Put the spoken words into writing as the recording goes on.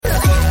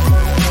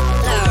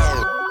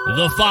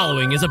The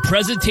following is a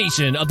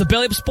presentation of the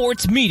Belly Up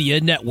Sports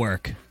Media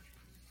Network.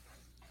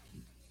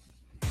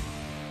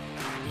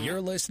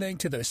 You're listening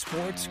to the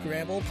Sports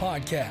Scramble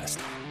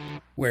Podcast,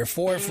 where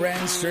four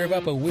friends serve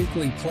up a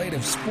weekly plate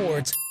of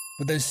sports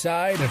with a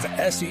side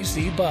of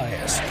SEC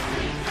bias.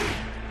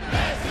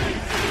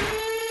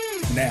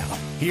 Now,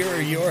 here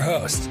are your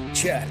hosts,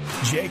 Chet,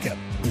 Jacob,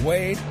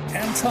 Wade,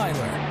 and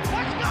Tyler.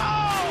 Let's go!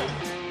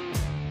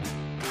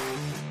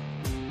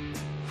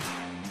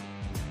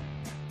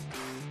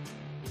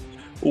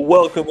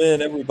 Welcome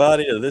in,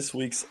 everybody, to this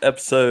week's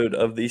episode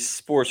of the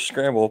Sports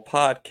Scramble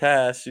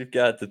Podcast. You've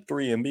got the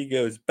three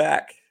amigos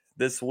back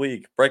this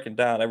week, breaking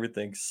down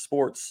everything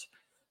sports.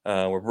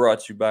 We're brought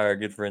to you by our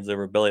good friends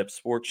over at Belly Up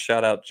Sports.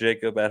 Shout out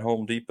Jacob at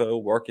Home Depot,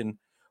 working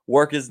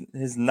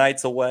his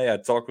nights away. I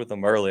talked with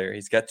him earlier.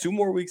 He's got 2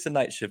 more weeks of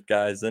night shift,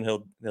 guys. Then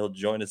he'll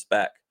join us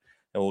back,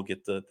 and we'll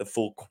get the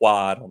full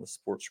quad on the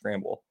Sports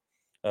Scramble.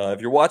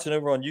 If you're watching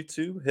over on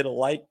YouTube, hit a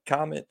like,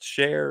 comment,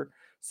 share,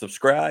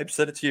 subscribe,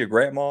 send it to your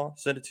grandma,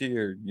 send it to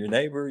your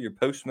neighbor, your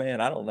postman,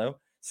 I don't know.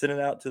 Send it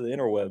out to the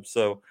interweb.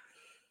 So,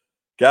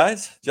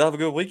 guys, did y'all have a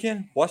good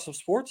weekend? Watch some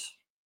sports?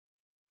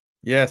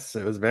 Yes,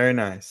 it was very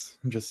nice.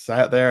 Just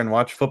sat there and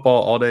watched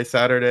football all day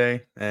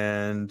Saturday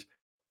and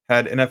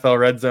had NFL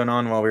Red Zone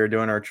on while we were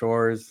doing our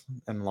chores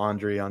and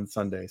laundry on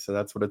Sunday. So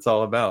that's what it's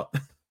all about.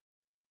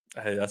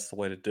 Hey, that's the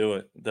way to do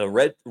it. The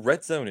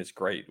red zone is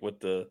great with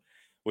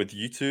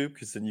YouTube,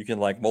 because then you can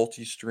like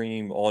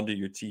multi-stream onto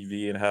your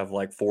TV and have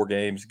like 4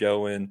 games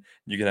going.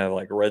 You can have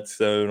like Red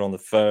Zone on the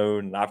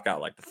phone, and I've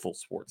got like the full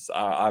sports.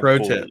 Pro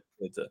tip: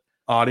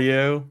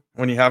 audio,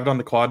 when you have it on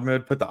the quad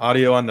mode, put the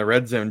audio on the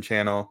Red Zone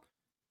channel,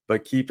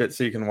 but keep it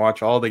so you can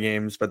watch all the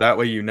games. But that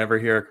way, you never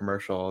hear a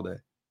commercial all day.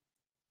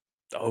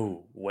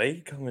 Oh,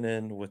 Wade coming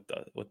in with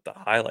the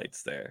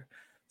highlights there.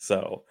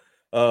 So,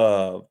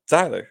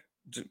 Tyler,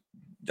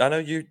 I know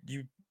you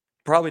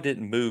probably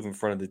didn't move in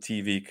front of the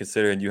TV,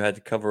 considering you had to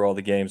cover all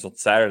the games on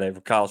Saturday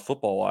for college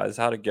football wise.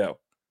 How'd it go?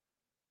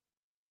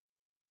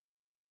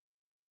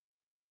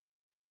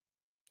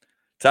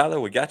 Tyler,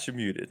 we got you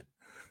muted.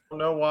 I don't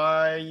know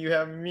why you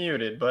have me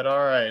muted, but all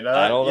right.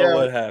 I don't know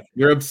what happened.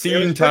 You're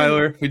obscene,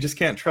 Tyler. We just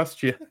can't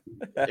trust you.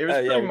 It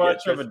was pretty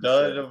much of a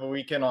dud of a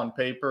weekend on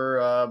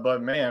paper,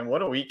 but man,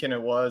 what a weekend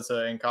it was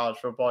in college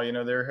football. You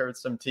know, there were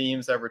some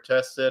teams that were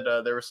tested.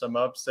 There were some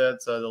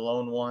upsets. The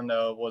lone one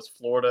was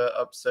Florida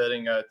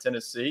upsetting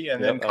Tennessee,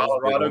 and then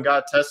Colorado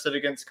got tested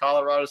against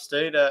Colorado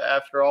State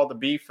after all the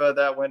beef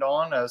that went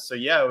on. So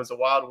yeah, it was a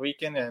wild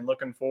weekend, and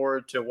looking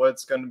forward to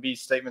what's going to be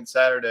Statement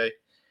Saturday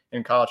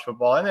in college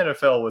football. And the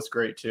NFL was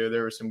great too.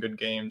 There were some good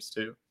games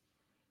too.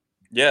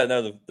 Yeah,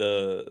 no,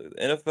 the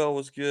NFL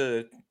was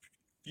good.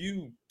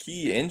 Few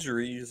key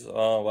injuries.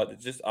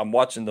 I'm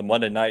watching the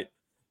Monday night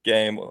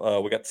game.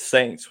 We got the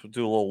Saints. We'll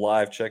do a little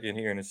live check-in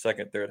here in a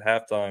second. They're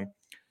at halftime.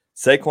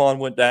 Saquon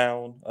went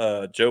down.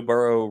 Joe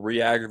Burrow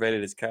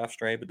re-aggravated his calf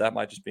strain, but that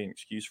might just be an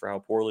excuse for how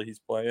poorly he's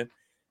playing.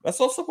 I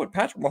saw something with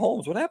Patrick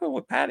Mahomes. What happened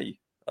with Patty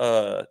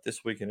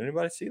this weekend?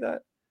 Anybody see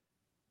that?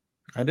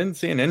 I didn't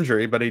see an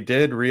injury, but he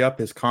did re-up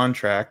his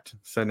contract.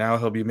 So now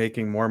he'll be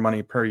making more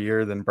money per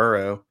year than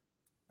Burrow,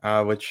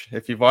 which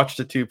if you've watched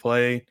the two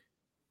play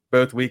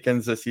both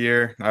weekends this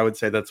year, I would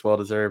say that's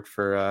well-deserved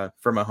for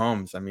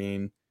Mahomes. I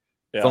mean,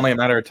 It's only a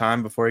matter of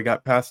time before he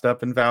got passed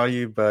up in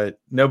value, but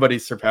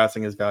nobody's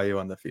surpassing his value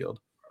on the field.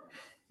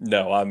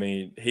 No, I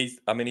mean, he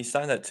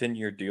signed that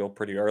 10-year deal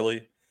pretty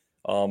early.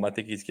 I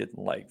think he's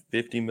getting like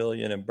 $50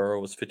 million and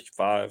Burrow was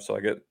 $55. So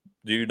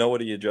do you know what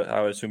he adjusted?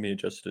 I would assume he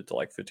adjusted it to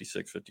like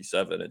 56,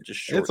 57 and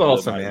just shortened. It's all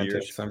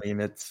semantics. I mean,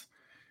 it's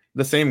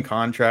the same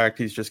contract.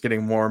 He's just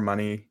getting more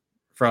money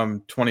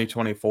from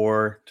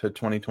 2024 to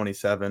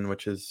 2027,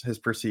 which is his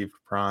perceived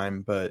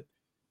prime, but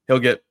he'll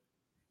get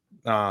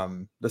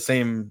the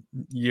same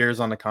years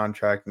on the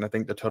contract. And I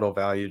think the total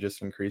value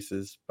just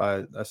increases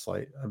by a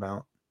slight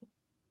amount.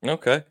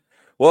 Okay.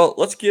 Well,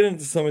 let's get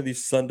into some of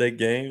these Sunday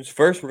games.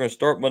 First, we're going to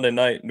start Monday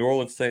night. New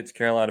Orleans Saints,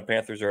 Carolina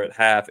Panthers are at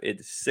half.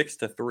 It's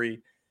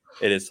 6-3.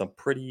 It is some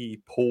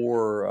pretty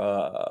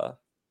poor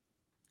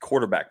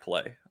quarterback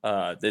play.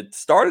 It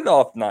started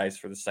off nice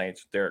for the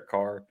Saints with Derek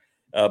Carr,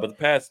 but the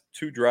past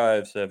 2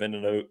 drives have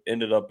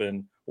ended up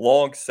in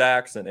long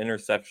sacks and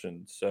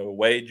interceptions. So,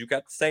 Wade, you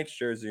got the Saints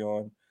jersey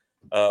on.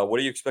 What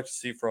do you expect to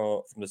see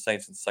from the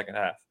Saints in the second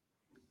half?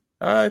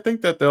 I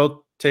think that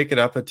they'll take it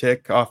up a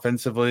tick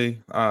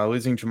offensively.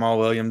 Losing Jamal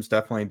Williams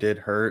definitely did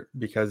hurt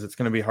because it's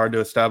going to be hard to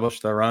establish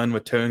the run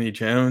with Tony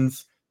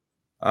Jones.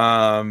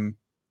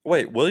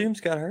 Wait,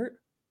 Williams got hurt?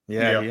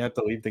 Yeah, he had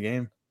to leave the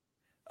game.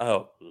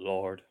 Oh,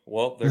 Lord.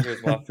 Well, there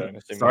goes my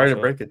fantasy. Sorry to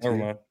break it to Never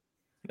you. mind.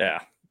 Yeah.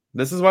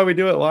 This is why we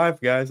do it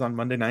live, guys, on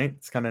Monday night.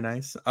 It's kind of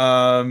nice.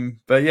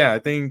 But yeah, I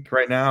think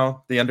right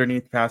now the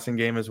underneath passing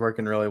game is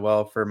working really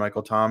well for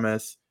Michael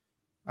Thomas.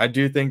 I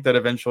do think that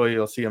eventually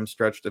you'll see him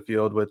stretch the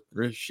field with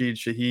Rashid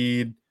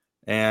Shaheed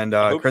and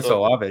Chris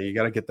Olave. You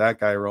got to get that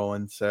guy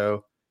rolling.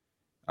 So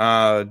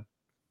I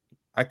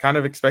kind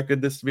of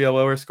expected this to be a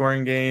lower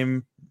scoring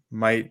game.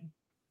 Might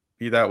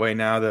be that way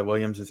now that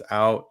Williams is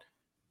out.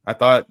 I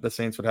thought the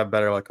Saints would have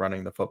better luck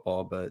running the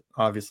football, but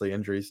obviously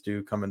injuries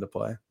do come into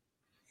play.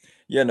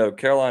 Yeah, no,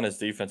 Carolina's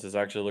defense is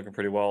actually looking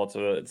pretty well.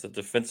 It's a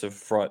defensive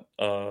front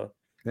They for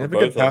have a good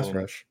both of pass them.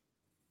 rush.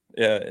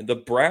 Yeah, and the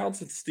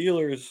Browns and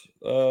Steelers,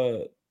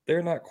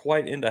 they're not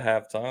quite into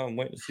halftime. I'm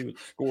waiting to see what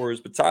the score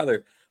is. But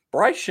Tyler,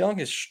 Bryce Young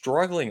is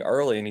struggling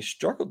early, and he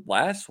struggled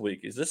last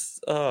week. Is this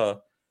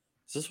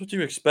what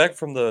you expect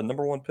from the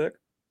number one pick?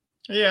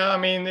 Yeah, I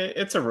mean,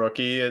 it's a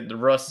rookie. The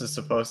rust is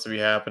supposed to be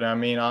happening. I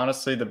mean,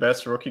 honestly, the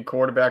best rookie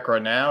quarterback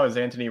right now is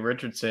Anthony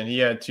Richardson. He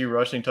had 2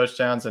 rushing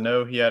touchdowns. I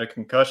know he had a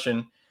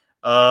concussion.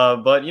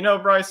 But,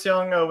 Bryce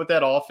Young, with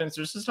that offense,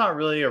 there's just not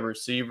really a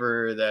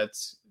receiver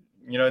that's,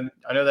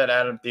 I know that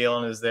Adam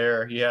Thielen is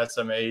there. He has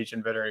some age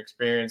and veteran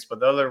experience. But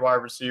the other wide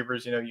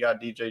receivers, you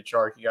got DJ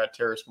Chark, you got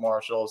Terrace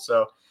Marshall.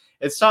 So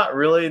it's not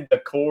really the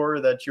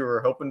core that you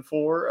were hoping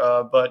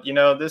for. But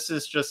this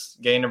is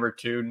just game number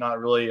 2, not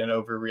really an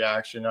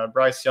overreaction.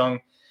 Bryce Young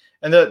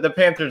and the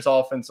Panthers'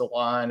 offensive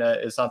line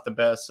is not the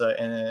best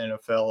in the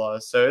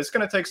NFL. So it's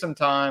going to take some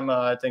time.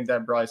 I think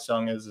that Bryce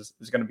Young is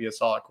going to be a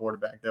solid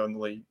quarterback, though, in the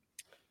league.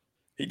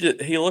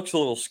 He looks a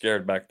little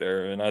scared back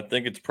there, and I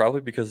think it's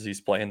probably because he's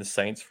playing the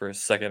Saints for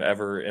his second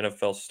ever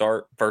NFL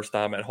start, first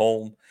time at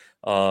home,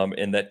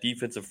 and that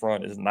defensive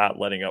front is not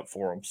letting up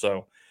for him.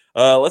 So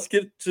let's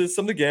get to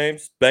some of the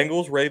games.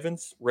 Bengals,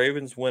 Ravens.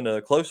 Ravens win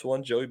a close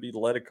one. Joey B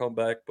led a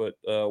comeback, but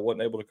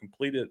wasn't able to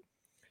complete it.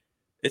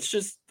 It's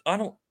just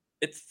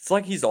it's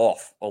like he's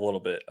off a little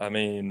bit. I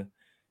mean,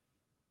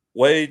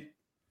 Wade,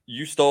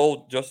 you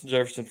stole Justin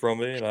Jefferson from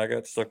me, and I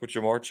got stuck with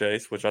Jamar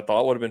Chase, which I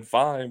thought would have been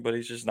fine, but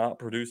he's just not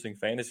producing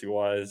fantasy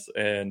wise,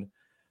 and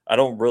I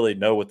don't really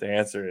know what the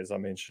answer is. I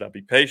mean, should I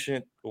be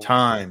patient?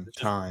 Time.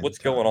 What's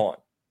going on?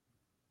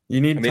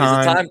 You need I mean,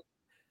 time.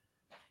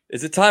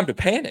 Is it time to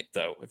panic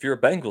though? If you're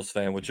a Bengals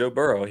fan with Joe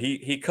Burrow,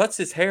 he cuts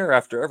his hair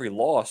after every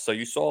loss. So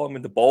you saw him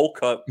in the bowl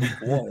cut week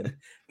 1.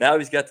 Now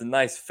he's got the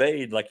nice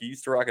fade like he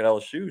used to rock at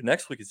LSU.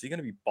 Next week, is he going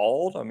to be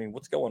bald? I mean,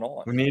 what's going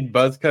on? We need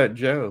Buzzcut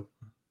Joe.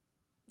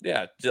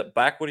 Yeah,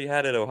 back what he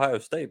had at Ohio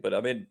State. But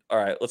I mean, all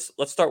right, let's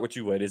start with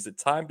you, Wade. Is it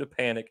time to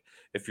panic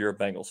if you're a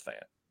Bengals fan?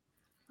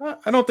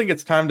 I don't think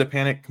it's time to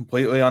panic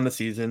completely on the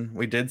season.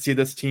 We did see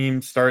this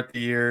team start the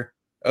year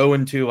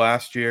 0-2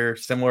 last year,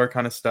 similar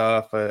kind of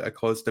stuff, a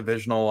close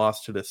divisional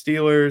loss to the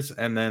Steelers,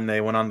 and then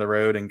they went on the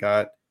road and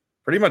got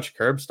pretty much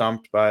curb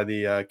stomped by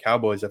the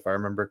Cowboys, if I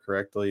remember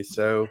correctly.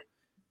 So,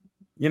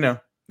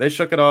 they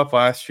shook it off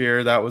last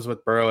year. That was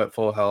with Burrow at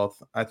full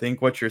health. I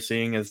think what you're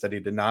seeing is that he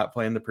did not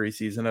play in the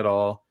preseason at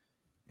all,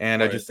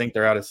 and right. I just think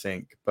they're out of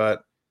sync.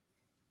 But,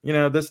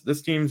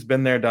 this team's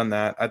been there, done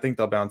that. I think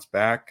they'll bounce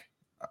back.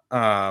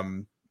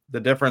 The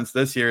difference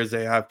this year is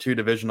they have 2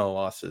 divisional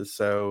losses,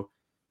 so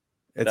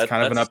it's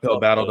kind of an uphill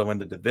battle to win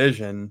the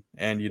division,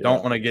 and you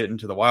don't want to get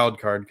into the wild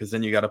card because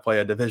then you got to play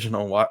a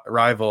divisional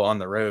rival on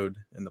the road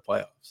in the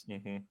playoffs.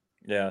 Mm-hmm.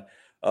 Yeah.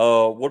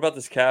 What about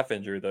this calf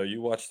injury though? You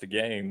watched the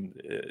game.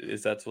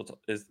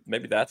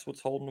 Maybe that's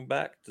what's holding him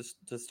back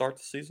to start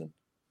the season?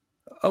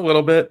 A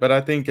little bit, but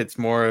I think it's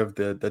more of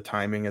the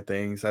timing of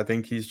things. I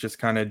think he's just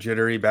kind of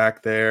jittery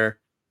back there.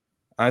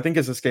 I think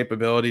his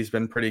escapability has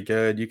been pretty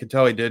good. You could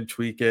tell he did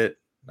tweak it,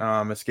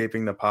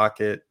 escaping the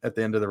pocket at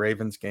the end of the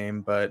Ravens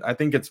game. But I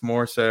think it's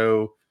more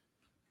so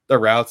the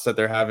routes that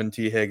they're having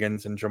T.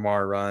 Higgins and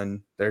Jamar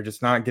run. They're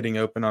just not getting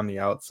open on the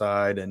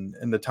outside, and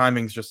the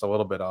timing's just a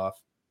little bit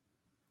off.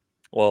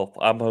 Well,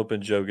 I'm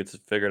hoping Joe gets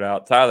it figured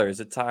out. Tyler, is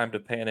it time to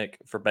panic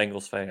for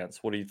Bengals fans?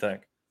 What do you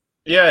think?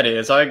 Yeah, it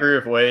is. I agree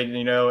with Wade.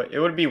 It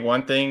would be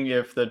one thing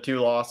if the 2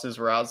 losses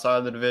were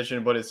outside the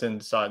division, but it's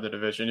inside the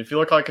division. If you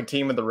look like a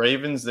team of the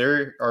Ravens, they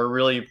are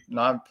really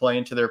not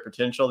playing to their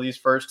potential these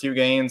first 2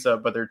 games,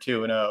 but they're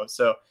 2-0.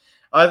 So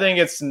I think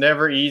it's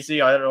never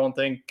easy. I don't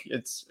think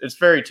it's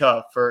very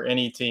tough for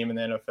any team in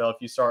the NFL.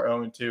 If you start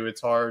 0-2,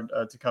 it's hard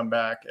to come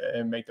back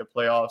and make the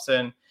playoffs.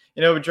 And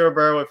with Joe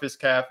Burrow with his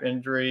calf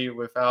injury,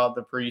 without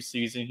the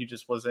preseason, he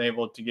just wasn't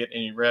able to get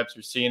any reps.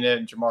 You're seeing it.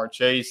 And Jamar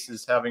Chase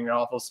is having an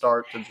awful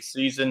start to the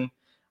season.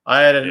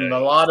 I had a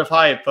lot of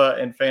hype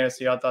in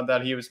fantasy. I thought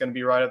that he was going to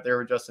be right up there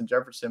with Justin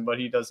Jefferson, but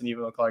he doesn't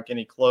even look like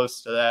any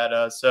close to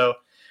that. So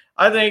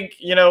I think,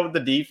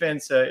 the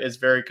defense is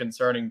very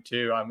concerning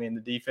too. I mean, the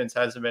defense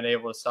hasn't been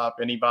able to stop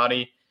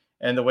anybody.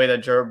 And the way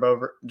that Joe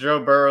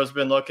Burrow's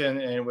been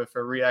looking, and with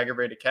a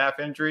re-aggravated calf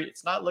injury,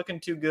 it's not looking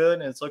too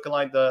good. And it's looking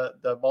like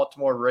the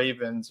Baltimore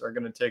Ravens are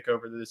going to take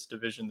over this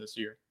division this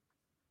year.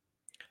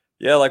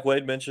 Yeah, like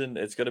Wade mentioned,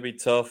 it's going to be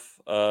tough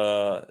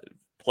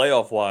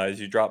playoff-wise.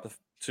 You drop the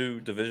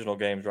 2 divisional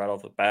games right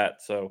off the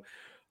bat. So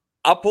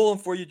I'm pulling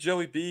for you,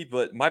 Joey B,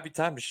 but it might be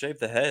time to shave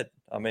the head.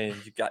 I mean,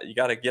 you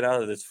got to get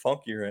out of this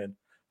funk you're in.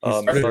 He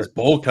started his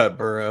bowl cut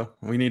Burrow.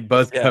 We need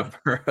buzz cut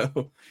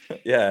Burrow.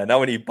 Yeah, now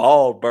we need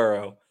bald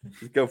Burrow.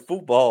 Just go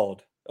full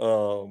bald.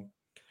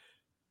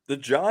 The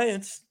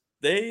Giants,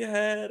 they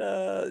had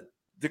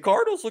the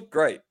Cardinals looked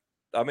great.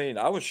 I mean,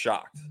 I was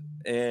shocked.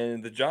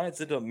 And the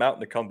Giants ended up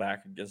mounting a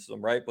comeback against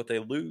them, right? But they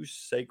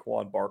lose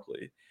Saquon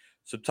Barkley.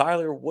 So,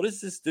 Tyler, what does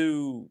this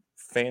do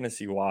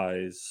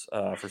fantasy-wise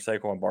for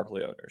Saquon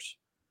Barkley owners?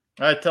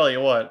 I tell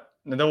you what,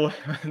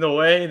 the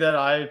way that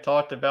I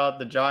talked about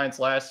the Giants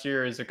last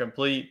year is a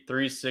complete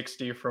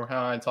 360 from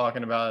how I'm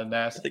talking about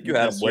I think you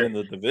had them this year.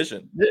 winning the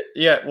division.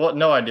 Yeah, well,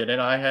 no, I didn't.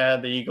 I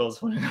had the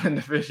Eagles winning the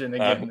division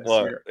again this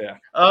year.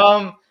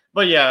 Yeah.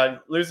 But yeah,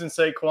 losing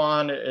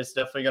Saquon is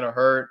definitely going to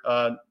hurt.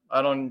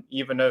 I don't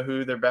even know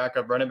who their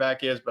backup running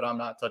back is, but I'm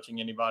not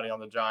touching anybody on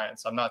the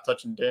Giants. I'm not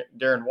touching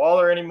Darren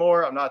Waller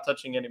anymore. I'm not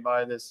touching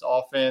anybody. This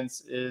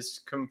offense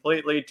is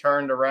completely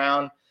turned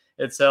around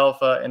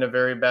itself in a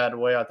very bad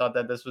way. I thought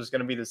that this was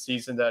going to be the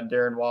season that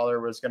Darren Waller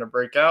was going to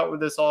break out with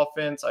this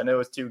offense. I know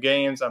it's 2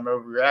 games. I'm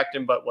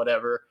overreacting, but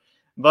whatever.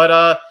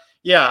 But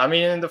yeah, I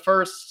mean, in the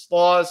first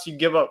loss, you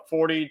give up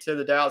 40 to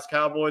the Dallas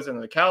Cowboys,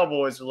 and the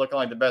Cowboys are looking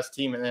like the best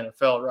team in the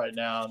NFL right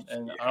now.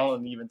 And I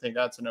don't even think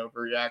that's an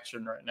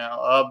overreaction right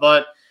now.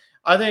 But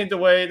I think the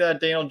way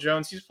that Daniel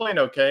Jones, he's playing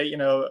okay,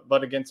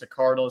 but against a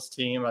Cardinals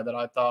team that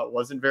I thought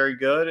wasn't very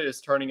good, is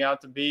turning out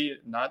to be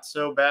not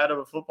so bad of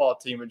a football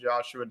team with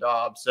Joshua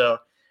Dobbs. So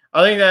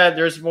I think that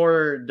there's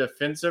more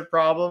defensive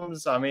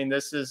problems. I mean,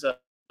 this is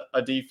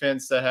a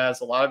defense that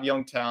has a lot of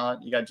young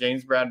talent. You got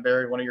James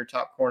Bradbury, one of your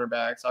top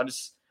cornerbacks. I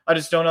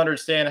just don't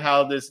understand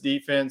how this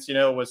defense,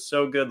 was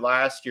so good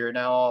last year.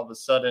 Now all of a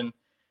sudden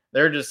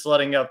they're just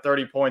letting up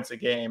 30 points a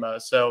game.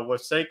 So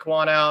with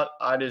Saquon out,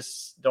 I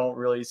just don't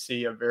really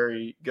see a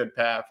very good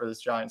path for this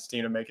Giants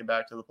team to make it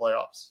back to the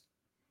playoffs.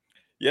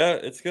 Yeah,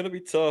 it's going to be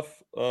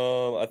tough.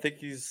 I think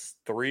he's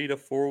 3 to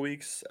 4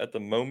 weeks at the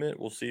moment.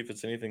 We'll see if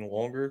it's anything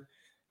longer.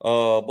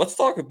 Let's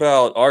talk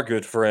about our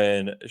good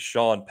friend,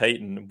 Sean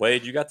Payton.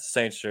 Wade, you got the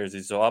Saints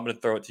jersey, so I'm going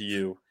to throw it to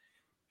you.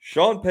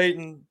 Sean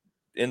Payton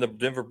and the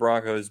Denver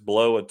Broncos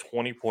blow a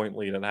 20-point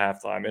lead at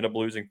halftime, end up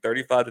losing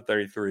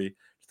 35-33 to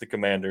the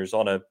Commanders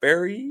on a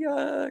very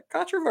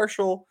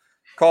controversial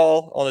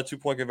call on a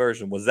 2-point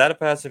conversion. Was that a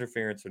pass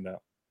interference or no?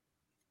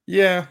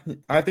 Yeah,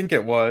 I think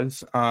it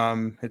was.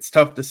 It's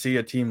tough to see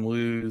a team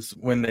lose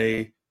when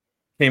they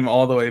came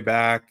all the way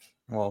back.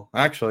 Well,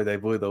 actually, they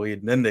blew the lead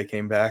and then they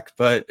came back.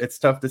 But it's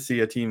tough to see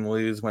a team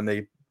lose when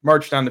they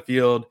march down the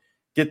field,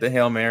 get the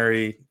Hail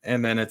Mary,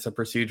 and then it's a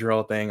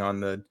procedural thing on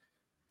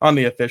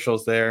the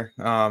officials there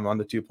on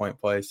the 2-point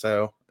play.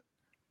 So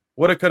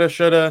woulda, coulda,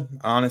 shoulda.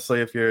 Honestly,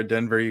 if you're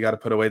Denver, you got to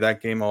put away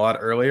that game a lot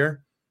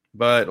earlier.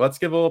 But let's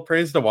give a little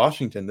praise to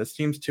Washington. This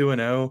team's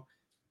 2-0.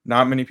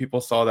 Not many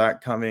people saw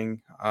that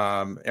coming.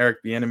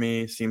 Eric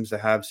Bieniemy seems to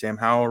have Sam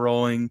Howell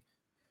rolling,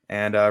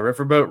 and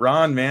Riverboat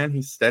Ron, man,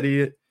 he's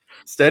steady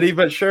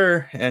but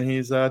sure, and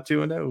he's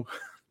 2-0.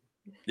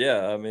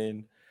 Yeah, I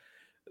mean,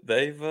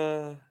 they've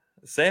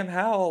Sam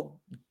Howell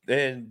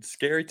and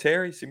Scary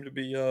Terry seem to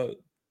be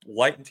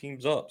lighting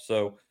teams up.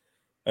 So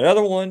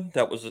another one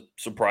that was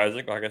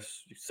surprising, I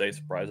guess you say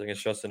surprising,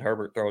 is Justin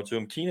Herbert throwing to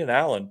him. Keenan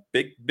Allen,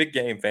 big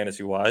game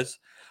fantasy wise.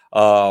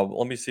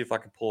 Let me see if I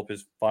can pull up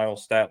his final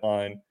stat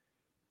line.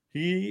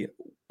 He,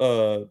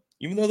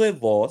 even though they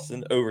lost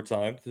in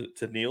overtime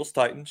to Neil's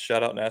Titans,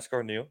 shout out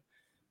NASCAR Neil.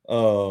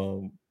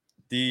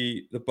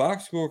 The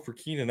box score for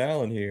Keenan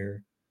Allen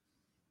here: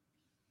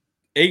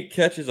 8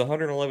 catches,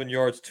 111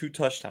 yards, 2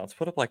 touchdowns,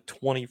 put up like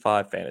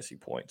 25 fantasy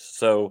points.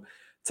 So,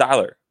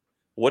 Tyler,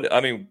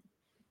 the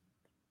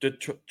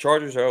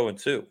Chargers are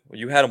 0-2.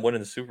 You had them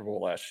winning the Super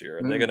Bowl last year.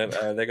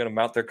 Are they gonna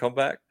mount their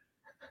comeback?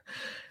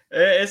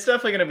 It's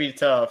definitely going to be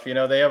tough.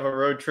 They have a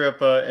road trip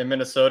in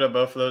Minnesota.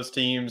 Both of those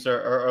teams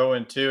are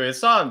 0-2.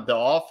 It's not the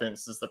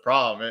offense is the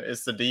problem.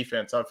 It's the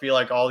defense. I feel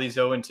like all these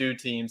 0-2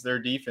 teams, their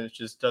defense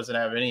just doesn't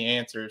have any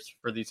answers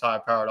for these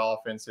high-powered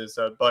offenses.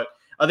 But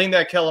I think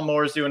that Kellen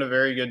Moore is doing a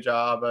very good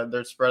job.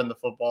 They're spreading the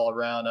football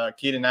around.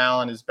 Keenan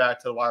Allen is back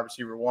to the wide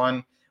receiver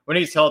 1. When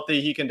he's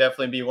healthy, he can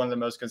definitely be one of the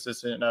most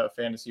consistent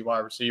fantasy wide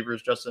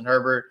receivers. Justin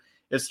Herbert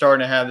is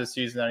starting to have the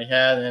season that he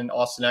had, and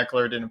Austin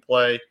Eckler didn't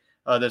play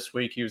this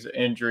week. He was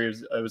injured.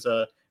 It was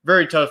a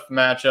very tough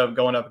matchup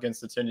going up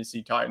against the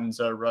Tennessee Titans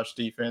rush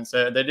defense.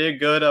 They did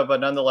good, but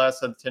nonetheless,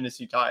 the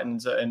Tennessee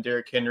Titans and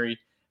Derrick Henry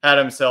had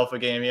himself a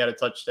game. He had a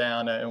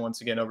touchdown and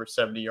once again over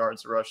 70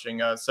 yards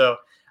rushing. So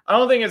I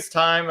don't think it's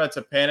time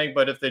to panic,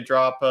 but if they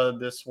drop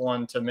this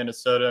one to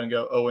Minnesota and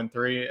go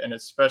 0-3, and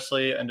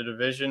especially in the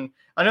division,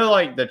 I know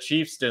like the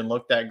Chiefs didn't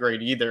look that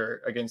great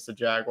either against the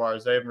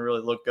Jaguars. They haven't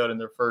really looked good in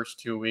their first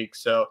 2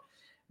 weeks. So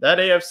that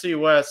AFC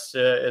West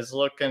is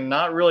looking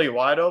not really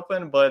wide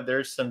open, but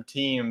there's some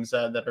teams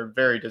that are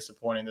very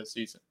disappointing this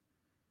season.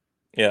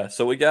 Yeah,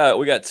 so we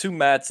got 2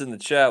 Matts in the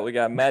chat. We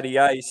got Matty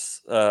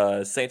Ice.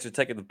 Saints are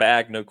taking the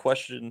bag, no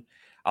question.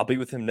 I'll be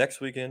with him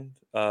next weekend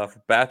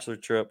for Bachelor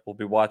Trip. We'll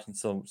be watching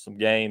some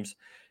games.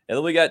 And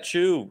then we got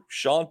Chew,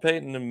 Sean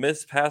Payton, and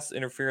missed pass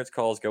interference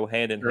calls go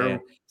hand in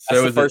hand.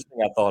 That's so the first thing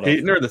I thought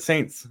Payton of. Or the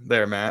Saints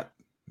there, Matt?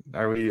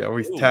 Are we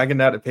tagging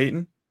that at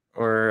Payton?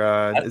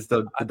 Or is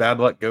the bad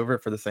luck over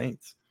for the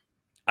Saints?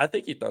 I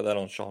think you throw that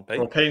on Sean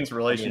Payton. Well, Payton's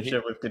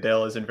relationship with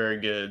Goodell isn't very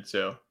good,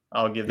 so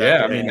I'll give that.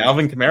 Yeah, I mean,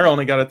 Alvin Kamara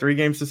only got a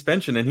 3-game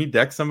suspension, and he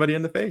decked somebody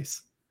in the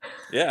face.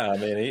 Yeah, I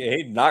mean,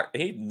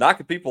 he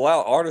knocking people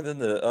out harder than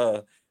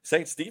the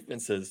Saints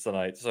defenses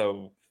tonight.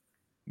 So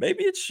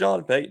maybe it's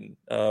Sean Payton.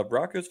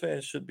 Broncos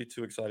fans shouldn't be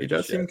too excited. He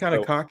does seem kind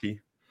of cocky.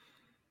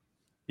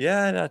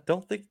 Yeah, and I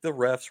don't think the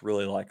refs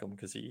really like him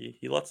because he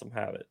lets them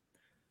have it.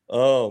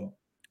 I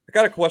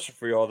got a question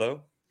for y'all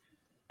though.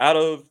 Out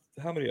of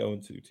how many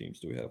 0-2 teams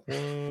do we have?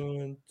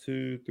 1,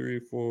 2, 3,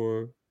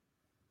 4,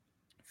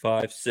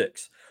 5,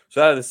 6.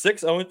 So out of the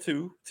 6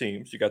 0-2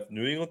 teams, you got the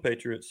New England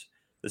Patriots,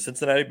 the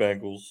Cincinnati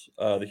Bengals,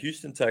 the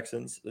Houston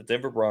Texans, the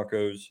Denver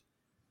Broncos,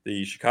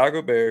 the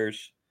Chicago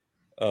Bears,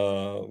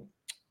 uh,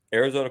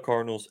 Arizona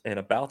Cardinals, and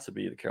about to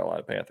be the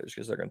Carolina Panthers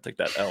because they're going to take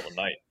that L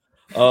tonight.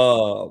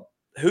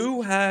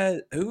 Who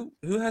has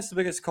the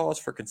biggest cause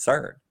for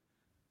concern?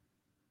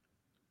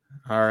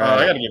 All I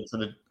right. got to give it to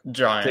the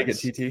Giants. Take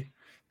it, TT.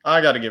 I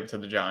got to give it to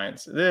the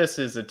Giants. This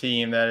is a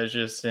team that is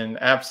just in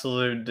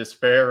absolute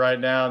despair right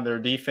now. Their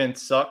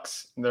defense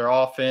sucks. Their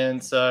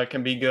offense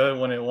can be good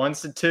when it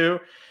wants it to.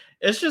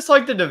 It's just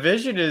like the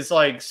division is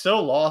like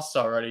so lost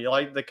already.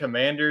 Like the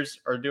Commanders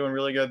are doing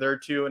really good. They're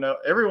 2-0.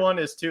 Everyone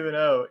is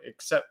 2-0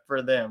 except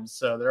for them.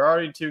 So they're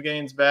already 2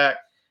 games back.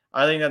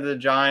 I think that the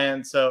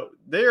Giants, I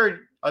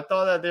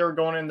thought that they were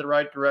going in the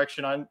right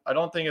direction. I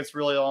don't think it's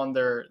really on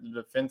their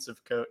defensive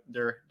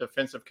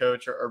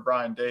coach or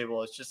Brian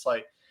Dable. It's just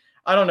like,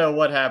 I don't know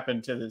what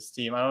happened to this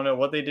team. I don't know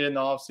what they did in the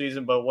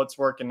offseason, but what's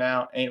working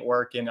now ain't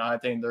working. I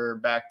think they're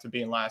back to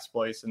being last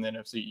place in the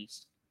NFC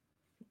East.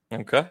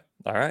 Okay.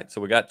 All right.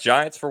 So we got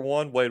Giants for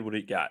 1. Wade, what do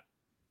you got?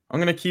 I'm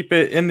going to keep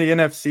it in the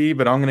NFC,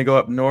 but I'm going to go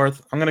up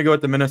north. I'm going to go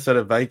with the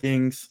Minnesota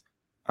Vikings.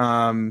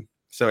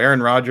 So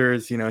Aaron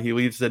Rodgers, he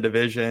leads the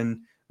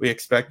division. We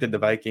expected the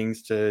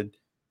Vikings to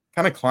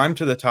kind of climb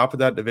to the top of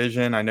that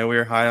division. I know we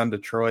were high on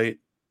Detroit,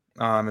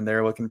 and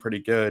they're looking pretty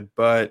good.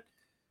 But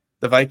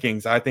the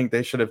Vikings, I think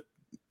they should have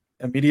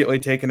immediately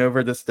taken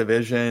over this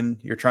division.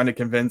 You're trying to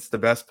convince the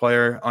best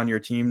player on your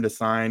team to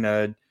sign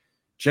a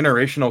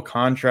generational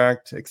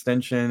contract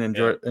extension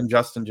and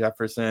Justin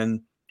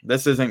Jefferson.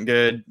 This isn't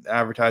good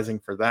advertising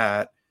for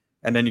that.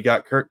 And then you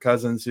got Kirk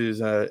Cousins,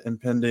 who's an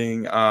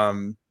impending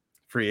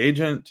free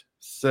agent.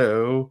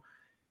 So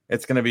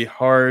it's going to be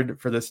hard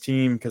for this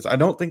team because I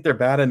don't think they're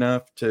bad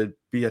enough to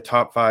be a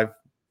top 5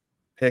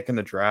 pick in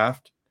the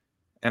draft.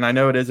 And I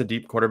know it is a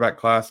deep quarterback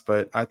class,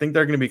 but I think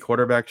they're going to be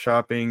quarterback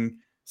shopping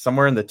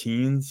somewhere in the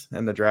teens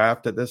in the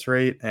draft at this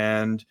rate.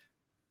 And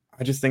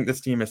I just think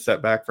this team is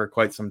set back for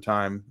quite some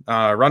time.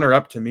 Runner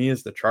up to me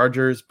is the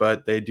Chargers,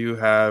 but they do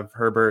have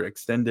Herbert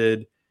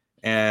extended,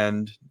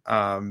 and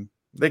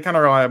they kind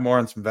of rely more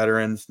on some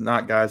veterans,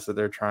 not guys that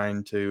they're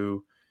trying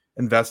to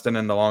invest in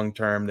the long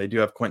term. They do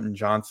have Quentin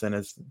Johnson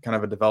as kind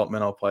of a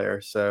developmental player.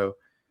 So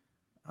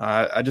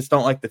I just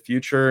don't like the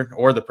future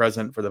or the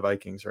present for the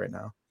Vikings right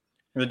now.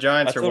 The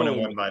Giants are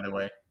 1-1, by the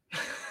way.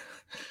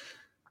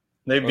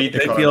 They beat the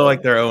They Cardinals. feel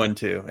like they're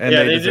 0-2. And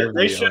yeah,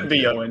 they should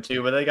be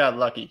 0-2, but they got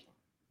lucky.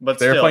 But if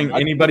they're still, playing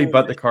anybody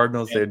but the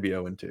Cardinals, they'd be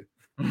 0-2.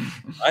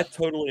 I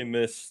totally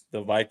miss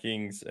the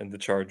Vikings and the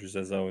Chargers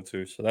as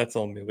 0-2, so that's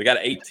on me. We got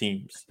 8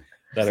 teams.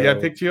 I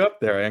picked you up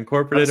there. I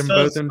incorporated them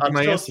both into my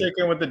answer. I'm still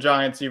sticking with the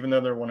Giants, even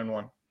though they're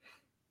 1-1.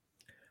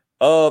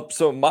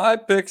 So my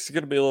pick's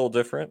going to be a little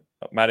different.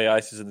 Matty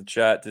Ice is in the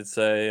chat, did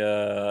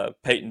say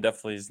Peyton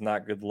definitely is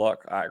not good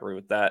luck. I agree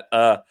with that.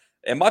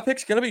 And my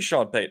pick's going to be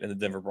Sean Payton and the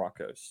Denver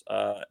Broncos.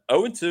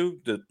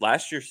 0-2, the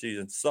last year's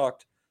season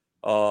sucked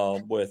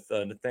with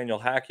Nathaniel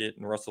Hackett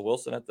and Russell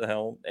Wilson at the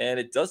helm. And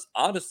it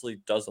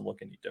honestly doesn't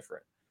look any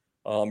different.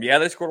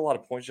 They scored a lot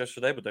of points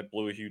yesterday, but they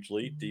blew a huge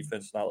lead.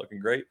 Defense not looking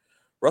great.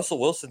 Russell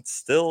Wilson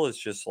still is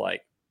just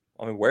like,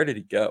 where did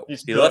he go?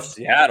 He left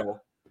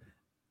Seattle.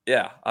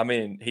 Yeah,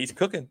 he's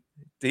cooking.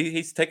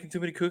 He's taking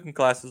too many cooking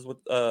classes with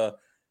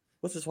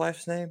what's his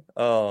wife's name?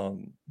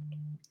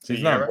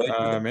 He's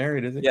not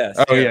married, is he? Yeah.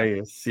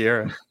 Yeah,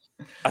 Sierra.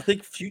 I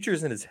think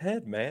future's in his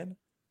head, man.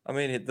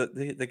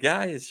 The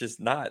guy is just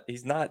not.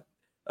 He's not.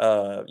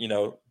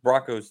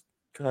 Broncos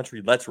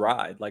country. Let's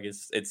ride. Like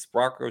it's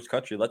Broncos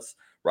country. Let's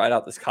ride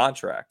out this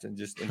contract and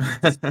just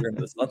disappear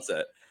into the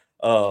sunset.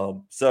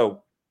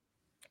 So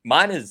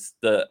mine is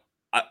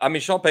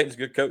Sean Payton's a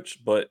good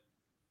coach, but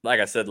like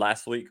I said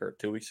last week or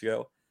 2 weeks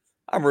ago,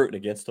 I'm rooting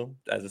against him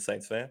as a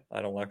Saints fan.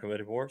 I don't like him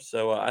anymore.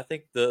 So I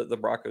think the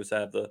Broncos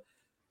have the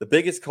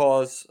biggest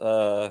cause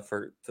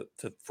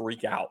to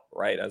freak out,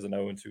 right, as an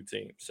 0-2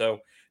 team. So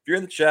if you're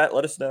in the chat,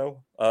 let us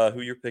know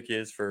who your pick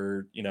is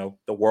for,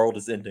 the world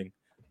is ending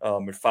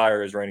and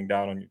fire is raining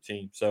down on your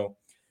team. So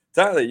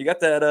Tyler, you got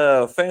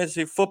that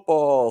fantasy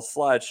football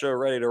slideshow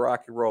ready to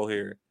rock and roll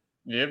here.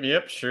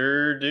 Yep,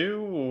 sure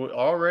do.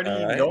 Already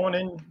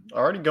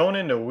going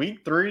into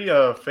week 3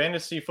 of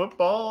fantasy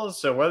football.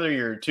 So whether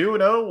you're 2-0,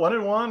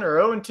 1-1, or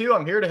 0-2,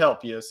 I'm here to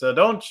help you. So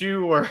don't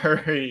you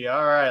worry.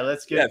 All right,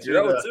 let's get to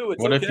it.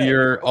 What if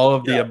you're all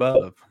of the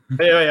above?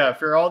 Yeah.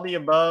 If you're all the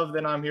above,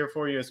 then I'm here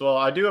for you as well.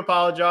 I do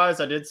apologize.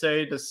 I did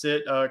say to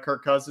sit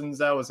Kirk Cousins.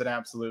 That was an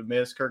absolute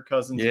miss. Kirk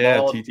Cousins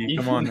balled, TT,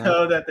 come on.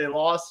 Know that they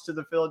lost to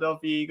the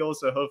Philadelphia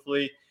Eagles. So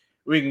hopefully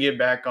we can get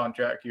back on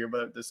track here.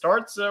 But the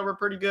starts were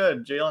pretty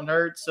good. Jalen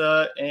Hurts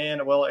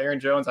and Aaron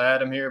Jones, I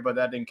had him here, but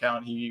that didn't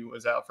count. He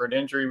was out for an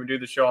injury. We do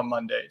the show on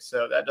Monday,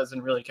 so that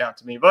doesn't really count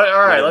to me. But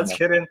all right, let's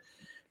get into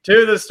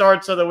To the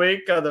starts of the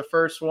week, the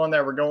first one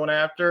that we're going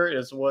after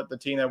is what the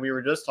team that we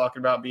were just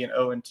talking about being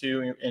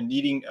 0-2 and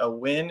needing a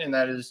win, and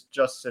that is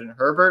Justin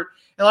Herbert.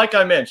 And like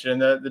I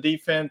mentioned, the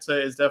defense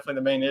is definitely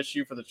the main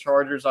issue for the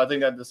Chargers. I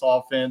think that this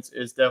offense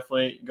is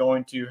definitely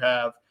going to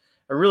have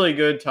a really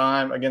good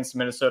time against the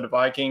Minnesota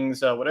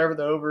Vikings. Whatever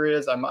the over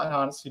is, I might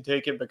honestly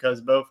take it because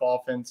both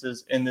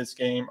offenses in this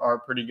game are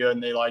pretty good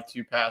and they like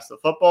to pass the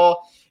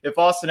football. If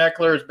Austin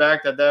Eckler is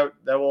back, that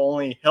will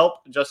only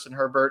help Justin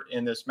Herbert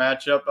in this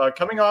matchup.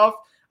 Coming off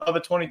of a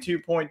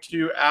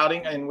 22.2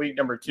 outing in week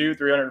number 2,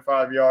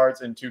 305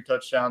 yards and 2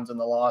 touchdowns in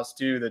the loss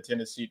to the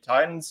Tennessee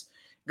Titans.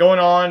 Going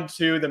on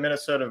to the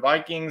Minnesota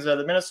Vikings.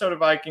 The Minnesota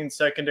Vikings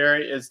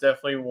secondary is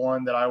definitely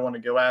one that I want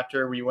to go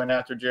after. We went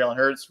after Jalen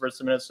Hurts versus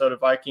the Minnesota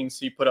Vikings.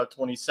 He put up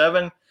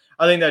 27.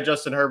 I think that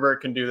Justin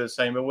Herbert can do the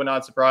same. It would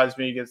not surprise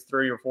me he gets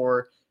 3 or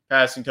 4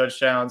 passing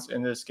touchdowns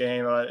in this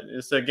game.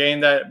 It's a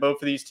game that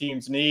both of these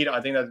teams need. I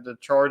think that the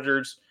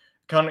Chargers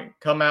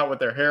come out with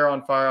their hair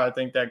on fire. I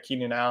think that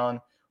Keenan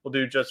Allen will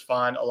do just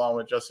fine along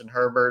with Justin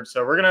Herbert.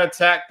 So we're going to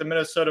attack the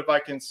Minnesota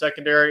Vikings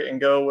secondary and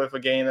go with a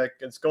game that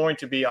it's going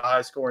to be a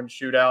high-scoring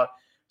shootout.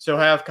 So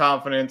have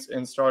confidence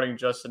in starting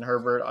Justin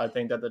Herbert. I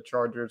think that the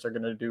Chargers are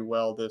going to do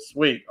well this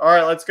week. All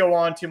right, let's go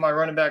on to my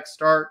running back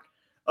start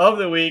of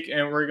the week,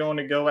 and we're going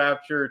to go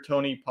after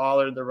Tony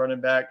Pollard, the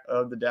running back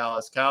of the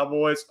Dallas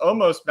Cowboys.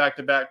 Almost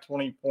back-to-back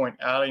 20-point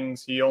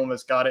outings. He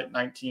almost got it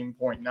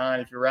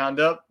 19.9. If you round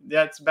up,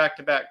 that's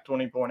back-to-back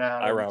 20-point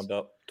outings. I round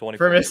up 20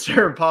 for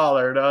Mr.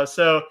 Pollard.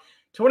 So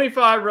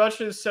 25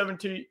 rushes,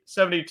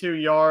 72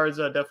 yards,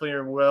 definitely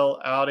a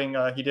well outing.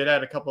 He did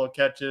have a couple of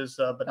catches,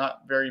 but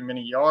not very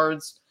many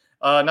yards.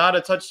 Not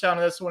a touchdown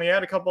in this one. He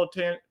had a couple of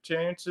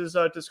chances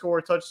to score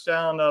a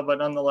touchdown, but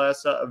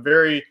nonetheless, a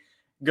very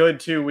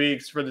good 2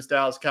 weeks for this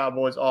Dallas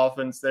Cowboys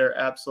offense. They're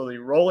absolutely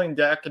rolling.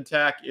 Dak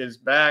attack is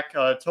back.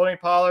 Tony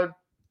Pollard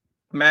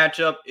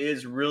matchup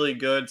is really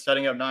good,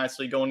 setting up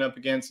nicely, going up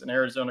against an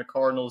Arizona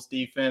Cardinals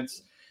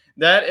defense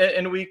that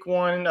in week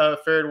 1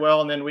 fared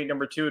well, and then week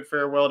number 2 it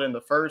fared well in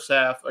the first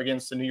half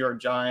against the New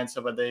York Giants,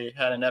 but they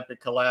had an epic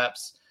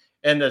collapse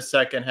in the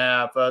second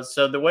half.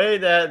 So the way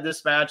that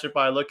this matchup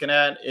I'm looking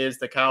at is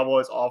the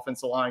Cowboys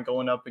offensive line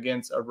going up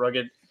against a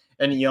rugged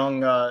and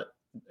young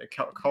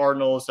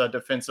Cardinals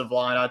defensive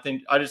line.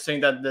 I just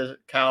think that the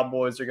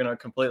Cowboys are going to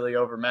completely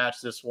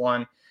overmatch this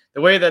one.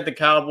 The way that the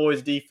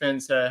Cowboys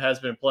defense has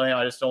been playing,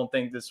 I just don't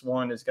think this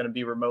one is going to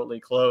be remotely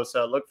close.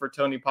 Look for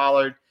Tony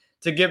Pollard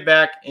to get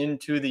back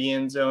into the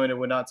end zone. It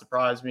would not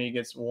surprise me he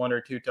gets 1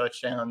 or 2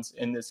 touchdowns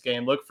in this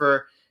game. Look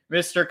for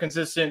Mr.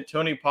 Consistent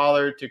Tony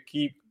Pollard to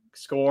keep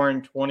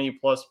scoring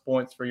 20-plus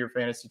points for your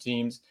fantasy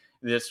teams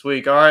this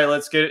week. All right,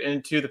 let's get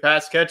into the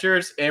pass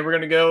catchers, and we're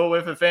going to go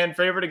with a fan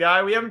favorite, a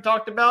guy we haven't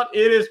talked about.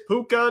 It is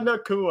Puka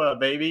Nacua,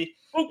 baby.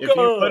 Puka. If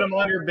you put him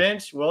on your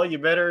bench, well, you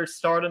better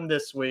start him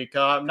this week.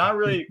 I'm not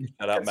really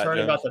concerned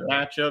about the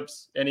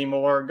matchups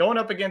anymore. Going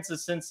up against the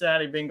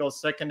Cincinnati Bengals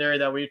secondary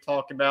that we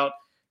talked about,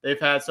 they've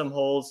had some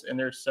holes in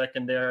their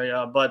secondary.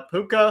 But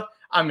Puka,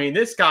 I mean,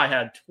 this guy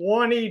had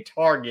 20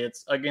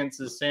 targets against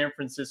the San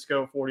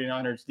Francisco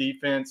 49ers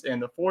defense.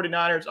 And the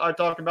 49ers, I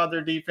talked about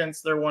their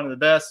defense. They're one of the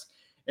best.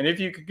 And if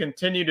you can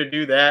continue to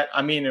do that,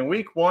 I mean, in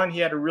week 1, he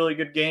had a really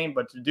good game.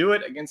 But to do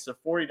it against the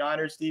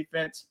 49ers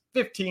defense,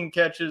 15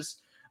 catches,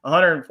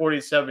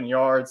 147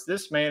 yards.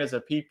 This man is a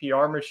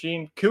PPR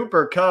machine.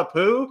 Cooper Kupp,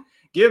 who?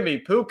 Give me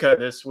Puka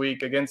this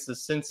week against the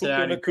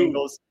Cincinnati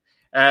Bengals.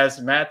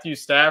 As Matthew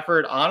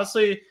Stafford,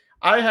 honestly,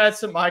 I had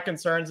my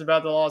concerns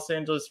about the Los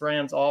Angeles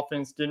Rams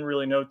offense. Didn't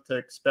really know what to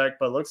expect,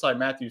 but it looks like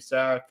Matthew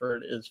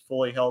Stafford is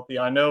fully healthy.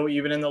 I know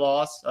even in the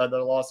loss, the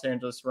Los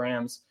Angeles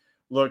Rams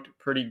looked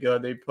pretty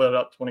good. They put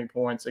up 20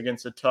 points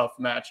against a tough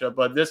matchup.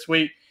 But this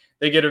week,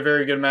 they get a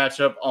very good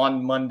matchup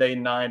on Monday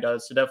night.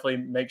 So definitely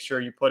make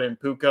sure you put in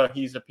Puka.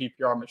 He's a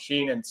PPR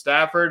machine. And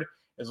Stafford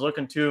is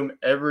looking to him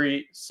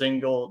every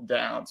single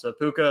down. So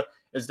Puka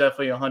is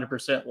definitely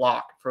 100%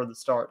 lock for the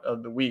start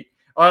of the week.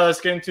 All right,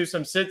 let's get into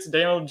some sits.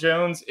 Daniel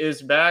Jones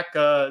is back.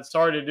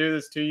 Sorry to do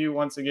this to you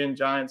once again,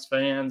 Giants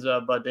fans,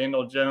 but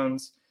Daniel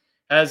Jones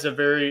has a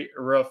very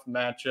rough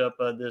matchup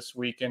this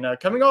weekend.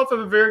 Coming off of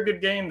a very good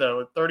game,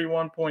 though, at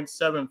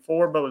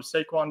 31.74, but with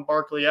Saquon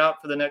Barkley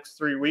out for the next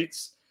 3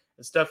 weeks,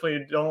 it's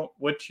definitely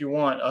what you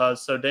want.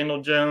 So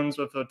Daniel Jones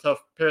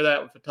pair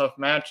that with a tough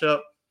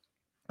matchup.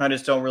 I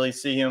just don't really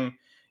see him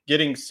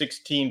getting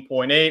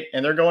 16.8,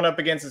 and they're going up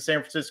against the San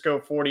Francisco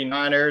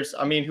 49ers.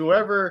 I mean,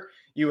 whoever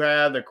you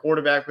have, the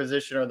quarterback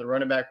position or the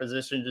running back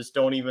position, just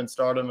don't even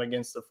start them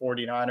against the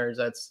 49ers.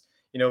 That's,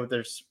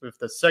 with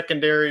the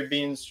secondary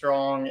being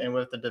strong and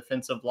with the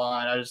defensive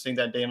line, I just think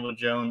that Daniel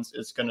Jones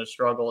is going to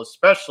struggle,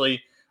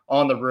 especially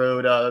on the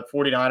road.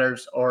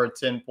 49ers are a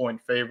 10-point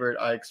favorite.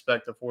 I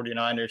expect the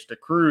 49ers to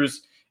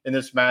cruise in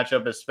this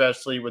matchup,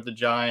 especially with the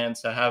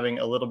Giants having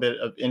a little bit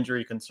of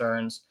injury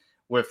concerns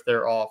with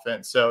their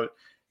offense. So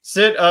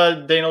sit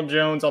Daniel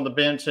Jones on the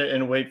bench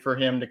and wait for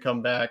him to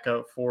come back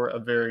for a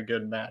very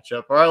good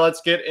matchup. All right,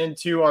 let's get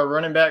into our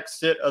running back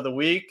sit of the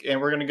week, and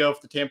we're going to go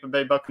with the Tampa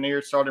Bay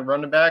Buccaneers starting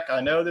running back.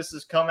 I know this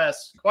has come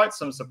as quite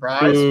some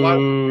surprise.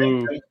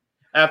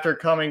 After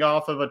coming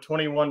off of a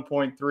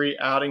 21.3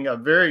 outing, a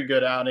very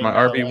good outing. My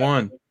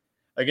RB1.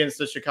 Against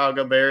the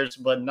Chicago Bears,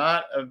 but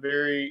not a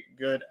very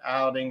good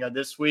outing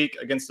this week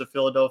against the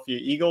Philadelphia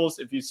Eagles.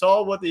 If you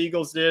saw what the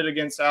Eagles did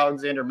against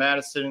Alexander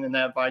Mattison in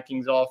that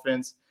Vikings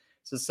offense,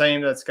 it's the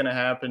same that's going to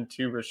happen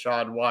to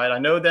Rachaad White. I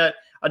know that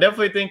I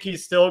definitely think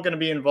he's still going to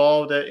be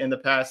involved in the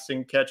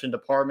passing catching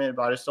department,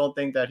 but I just don't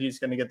think that he's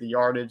going to get the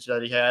yardage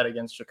that he had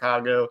against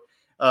Chicago.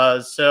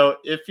 So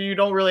if you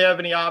don't really have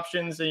any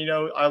options, then,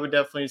 I would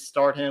definitely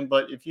start him.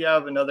 But if you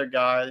have another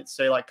guy,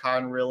 say like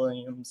Kyren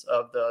Williams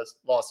of the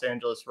Los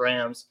Angeles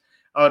Rams,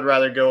 I would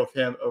rather go with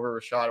him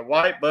over Rachaad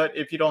White. But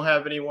if you don't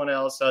have anyone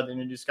else, then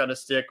you just got to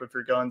stick with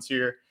your guns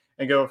here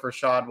and go for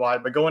Rachaad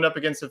White. But going up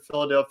against the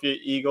Philadelphia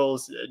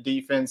Eagles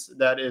defense,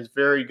 that is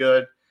very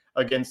good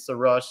against the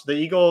rush. The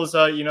Eagles,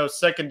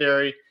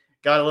 secondary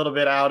got a little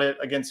bit out it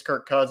against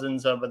Kirk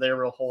Cousins, but they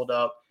will hold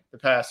up the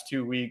past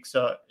 2 weeks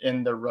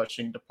in the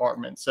rushing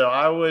department. So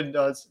I would,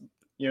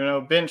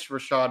 bench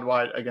Rachaad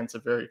White against a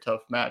very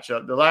tough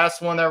matchup. The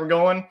last one that we're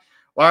going,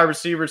 wide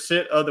receiver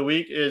sit of the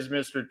week, is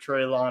Mr.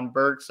 Treylon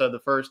Burks, the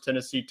first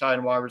Tennessee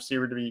Titan wide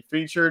receiver to be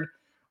featured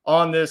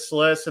on this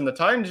list. And the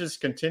Titans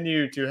just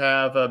continue to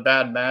have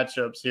bad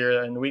matchups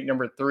here. In week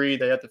number 3,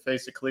 they have to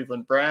face the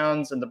Cleveland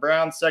Browns, and the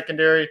Browns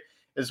secondary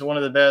is one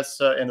of the best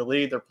in the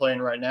league. They're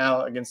playing right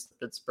now against the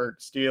Pittsburgh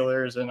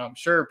Steelers, and I'm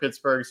sure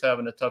Pittsburgh's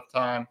having a tough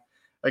time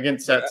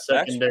against that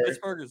secondary.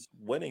 Pittsburgh is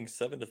winning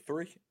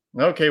 7-3.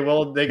 Okay,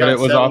 well, they got it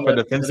was off a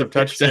defensive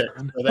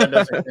touchdown. So that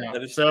doesn't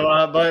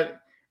count.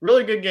 But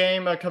really good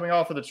game coming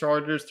off of the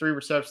Chargers. 3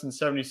 receptions,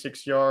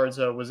 76 yards.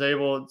 Was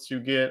able to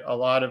get a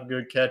lot of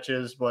good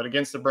catches. But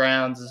against the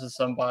Browns, this is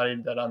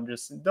somebody that I'm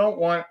just don't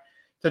want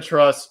to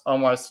trust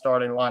on my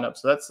starting lineup.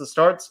 So that's the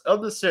starts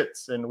of the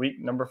sits in week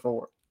number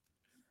 4.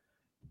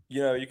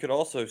 You could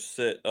also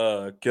sit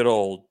good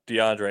old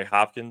DeAndre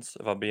Hopkins,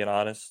 if I'm being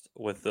honest,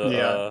 with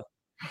the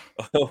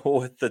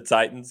with the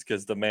Titans,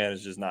 because the man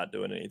is just not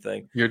doing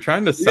anything. You're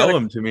trying to sell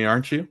him to me,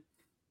 aren't you?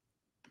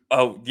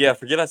 Oh, yeah.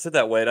 Forget I said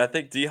that, Wade. I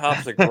think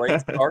D-Hop's a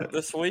great start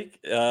this week.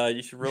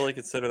 You should really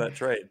consider that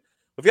trade.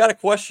 We've got a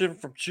question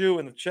from Chew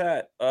in the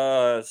chat.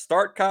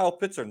 Start Kyle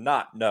Pitts or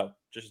not? No.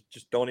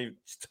 Just don't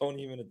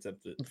even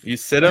attempt it. You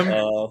sit him,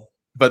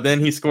 but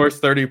then he scores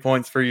 30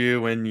 points for you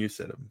when you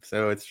sit him.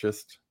 So it's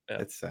just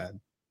it's sad.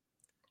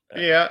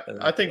 Yeah,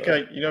 I think,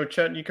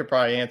 Chet, you could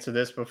probably answer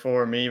this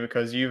before me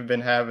because you've been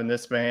having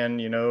this man,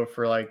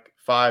 for like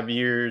 5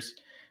 years,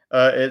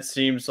 it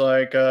seems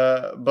like.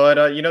 But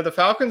the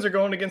Falcons are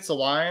going against the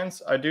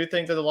Lions. I do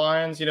think that the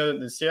Lions,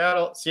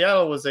 the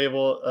Seattle was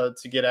able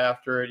to get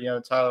after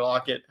it, Tyler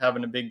Lockett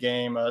having a big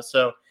game.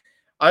 So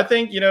I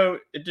think,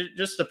 it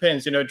just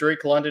depends.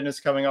 Drake London is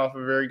coming off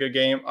a very good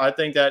game. I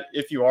think that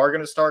if you are going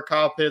to start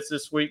Kyle Pitts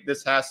this week,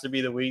 this has to be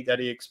the week that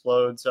he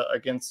explodes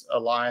against a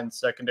Lions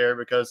secondary,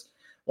 because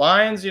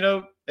Lions,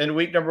 in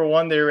week number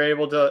 1, they were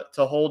able to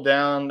hold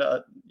down,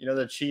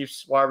 the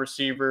Chiefs wide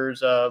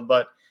receivers.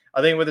 But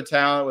I think with the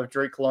talent, with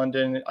Drake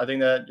London, I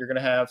think that you're going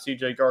to have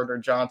C.J.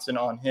 Gardner-Johnson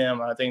on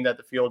him. I think that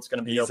the field's going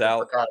to be open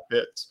for Kyle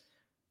Pitts.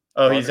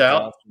 Oh, he's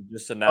out?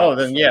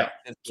 Then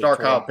start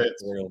Kyle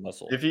Pitts.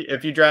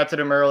 If you drafted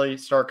him early,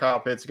 start Kyle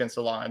Pitts against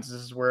the Lions.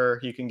 This is where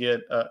he can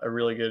get a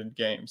really good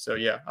game. So,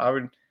 yeah, I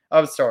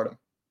would start him.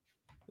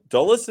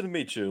 Don't listen to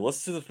me, Chew.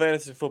 Listen to the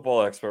fantasy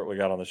football expert we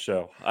got on the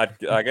show. I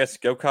guess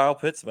go Kyle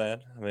Pitts,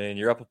 man. I mean,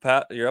 you're up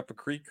a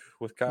creek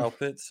with Kyle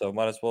Pitts, so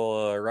might as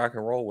well rock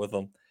and roll with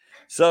him.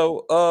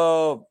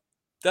 So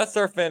that's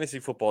our fantasy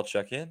football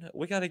check-in.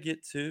 We got to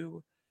get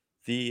to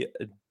the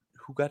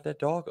who got that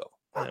doggo.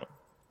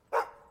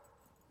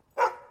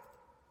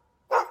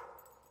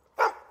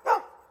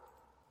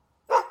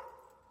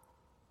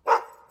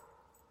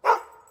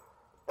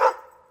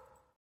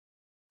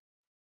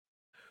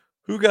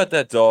 Who got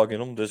that dog in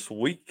them this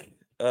week?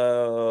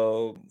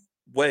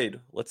 Wade,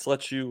 let's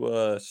let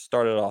you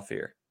start it off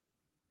here.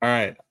 All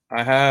right.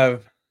 I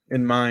have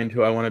in mind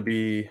who I want to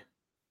be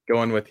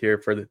going with here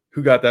for the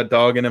who got that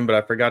dog in him, but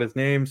I forgot his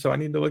name, so I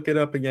need to look it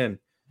up again.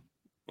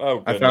 Oh,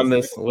 goodness. I found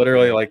this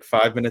literally like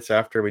 5 minutes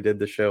after we did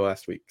the show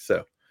last week.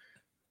 So,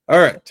 all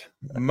right.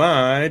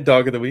 My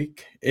dog of the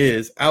week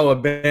is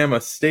Alabama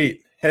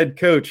State head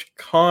coach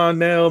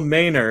Connell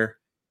Maynor.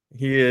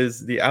 He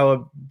is the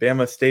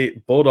Alabama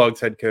State Bulldogs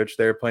head coach.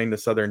 They're playing the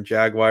Southern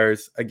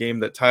Jaguars, a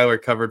game that Tyler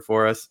covered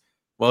for us.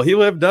 Well, he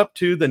lived up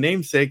to the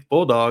namesake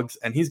Bulldogs,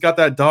 and he's got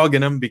that dog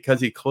in him because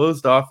he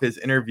closed off his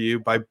interview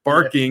by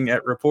barking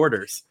at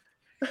reporters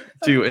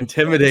to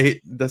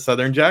intimidate the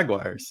Southern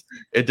Jaguars.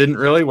 It didn't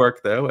really work,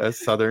 though, as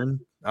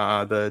Southern,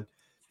 the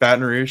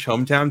Baton Rouge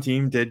hometown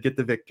team, did get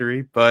the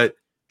victory. But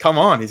come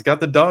on, he's got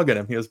the dog in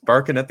him. He was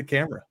barking at the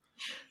camera.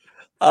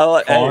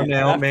 Connell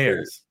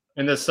Maynor.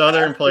 And the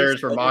Southern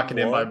players were mocking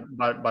him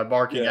by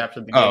barking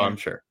after the game. Oh, I'm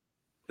sure.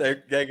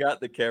 They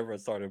got the camera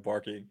started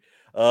barking.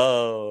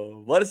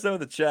 Let us know in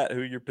the chat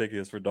who your pick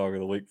is for dog of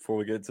the week before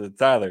we get to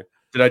Tyler.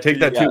 Did I take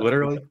that too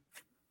literally?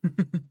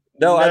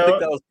 No, I think No.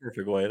 that was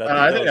perfect, Wade.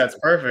 I think that's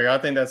perfect. I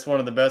think that's one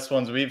of the best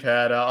ones we've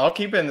had. I'll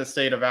keep it in the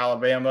state of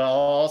Alabama. I'll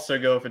also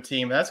go with a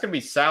team. That's going to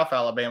be South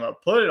Alabama.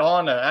 Put it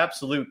on an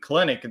absolute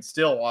clinic in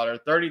Stillwater.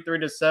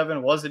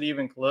 33-7. Wasn't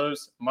even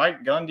close.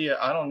 Mike Gundy,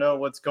 I don't know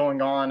what's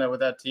going on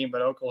with that team,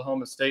 but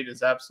Oklahoma State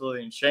is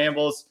absolutely in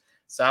shambles.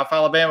 South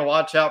Alabama,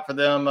 watch out for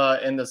them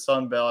in the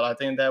Sun Belt. I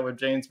think that with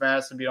James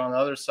Madison being on the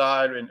other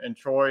side and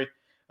Troy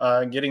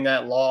getting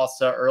that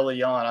loss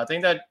early on. I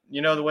think that,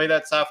 the way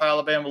that South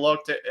Alabama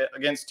looked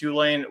against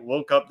Tulane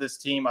woke up this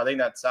team. I think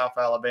that South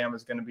Alabama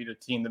is going to be the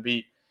team to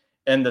beat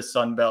in the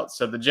Sun Belt.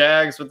 So the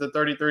Jags with the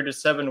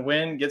 33-7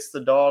 win gets the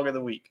dog of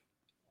the week.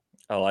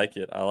 I like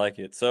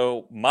it.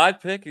 So my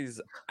pick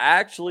is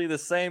actually the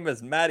same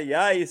as Matty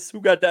Ice. Who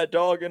got that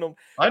dog in him?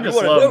 I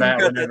just love Matt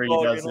whenever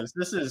he does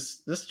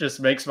this. This just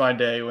makes my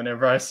day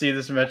whenever I see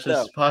this match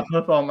just pop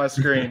up on my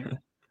screen.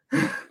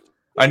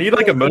 I need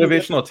like a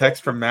motivational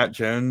text from Matt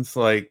Jones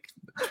like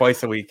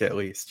twice a week at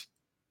least.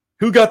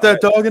 Who got that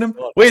dog in him?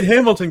 Wade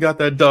Hamilton got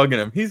that dog in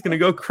him. He's going to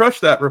go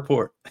crush that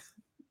report.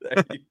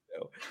 There you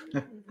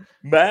go.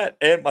 Matt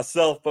and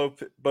myself both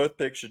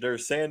picked Shadur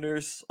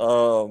Sanders.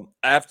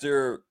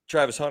 After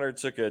Travis Hunter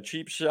took a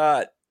cheap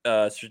shot,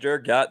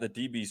 Shadur got in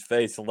the DB's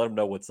face and let him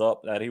know what's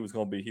up, that he was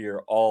going to be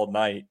here all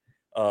night,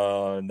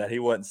 and that he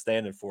wasn't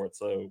standing for it.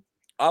 So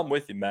I'm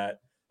with you,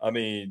 Matt. I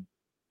mean,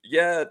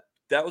 yeah,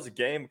 that was a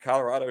game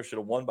Colorado should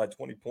have won by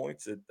 20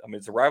 points.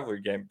 It's a rivalry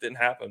game. It didn't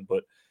happen,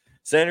 but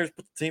Sanders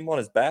put the team on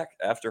his back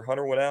after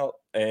Hunter went out,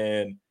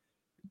 and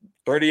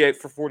 38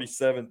 for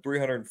 47,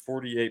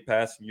 348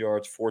 passing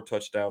yards, 4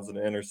 touchdowns and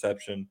an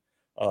interception.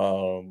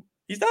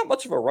 He's not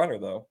much of a runner,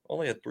 though.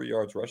 Only had 3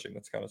 yards rushing.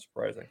 That's kind of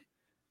surprising.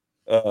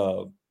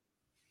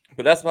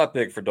 But that's my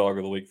pick for dog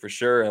of the week for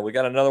sure. And we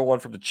got another one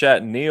from the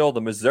chat. Neil,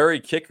 the Missouri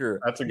kicker.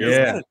 That's a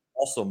good one.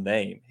 Awesome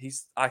name.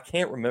 I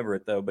can't remember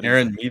it though, but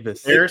Aaron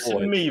Mevis.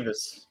 Harrison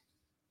Mevis.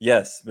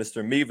 Yes,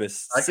 Mr.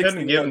 Mevis. I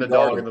couldn't give him the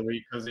dog of the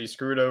week because he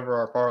screwed over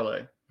our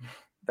parlay.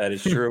 That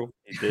is true.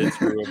 He did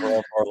screw over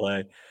our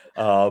parlay.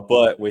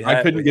 But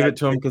I couldn't give it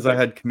to him because I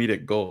had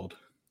comedic gold.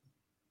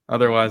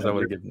 Otherwise, I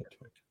would have given it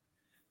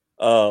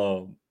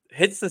to him.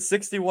 Hits the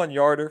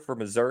 61-yarder for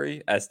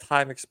Missouri as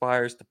time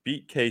expires to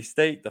beat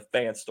K-State. The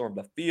fans storm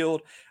the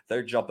field.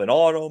 They're jumping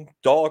on him,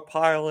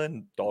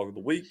 dogpiling, dog of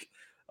the week.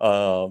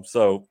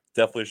 So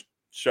definitely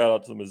shout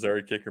out to the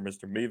Missouri kicker,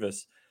 Mr.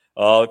 Mevis.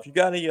 If you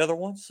got any other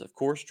ones, of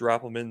course,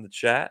 drop them in the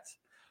chat.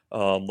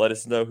 Let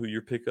us know who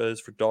your pick is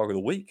for dog of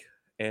the week.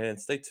 And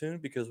stay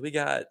tuned because we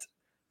got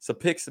some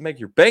picks to make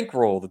your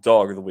bankroll the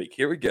dog of the week.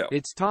 Here we go.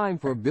 It's time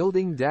for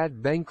Building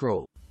That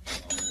Bankroll.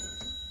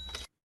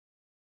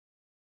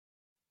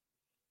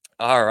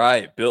 All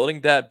right.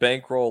 Building that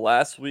bankroll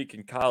last week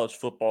in college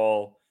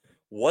football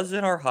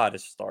wasn't our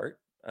hottest start.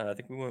 I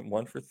think we went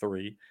 1 for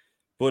 3.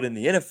 But in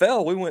the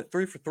NFL, we went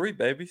 3 for 3,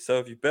 baby. So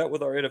if you bet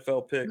with our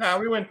NFL picks. No,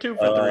 we went 2 for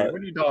 3.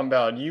 What are you talking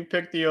about? You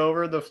picked the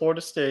over, the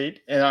Florida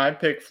State, and I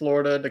picked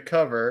Florida to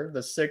cover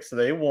the 6.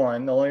 They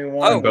won. The only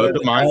one both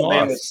of mine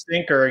lost.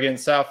 Stinker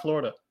against South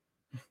Florida.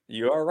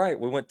 You are right.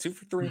 We went 2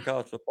 for 3 in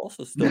college football,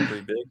 so still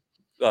pretty big.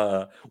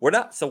 We're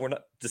not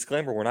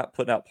disclaimer, we're not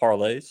putting out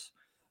parlays.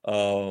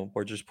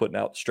 We're just putting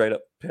out straight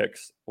up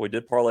picks. We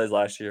did parlays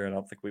last year, and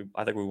I think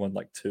we won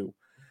like 2.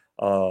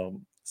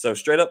 So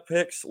straight up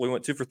picks, we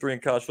went 2 for 3 in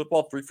college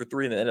football, 3 for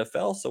 3 in the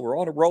NFL. So we're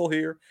on a roll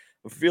here.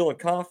 I'm feeling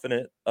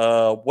confident.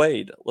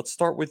 Wade, let's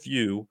start with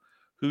you.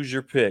 Who's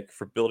your pick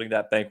for building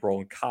that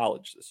bankroll in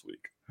college this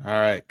week? All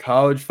right,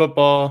 college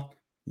football.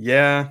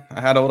 Yeah,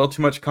 I had a little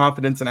too much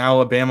confidence in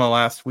Alabama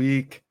last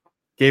week.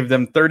 Gave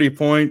them 30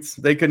 points.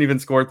 They couldn't even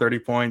score 30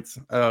 points.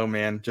 Oh,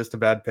 man, just a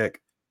bad pick.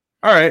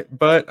 All right,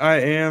 but I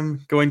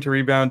am going to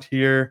rebound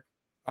here.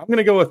 I'm going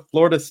to go with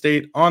Florida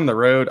State on the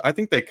road. I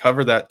think they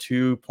cover that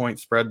 2-point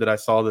spread that I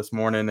saw this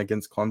morning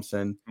against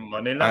Clemson.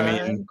 Money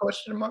line,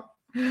 question mark?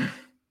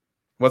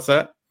 What's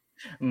that?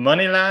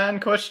 Money line,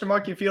 question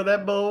mark? You feel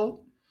that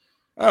bold?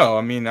 Oh,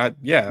 I mean,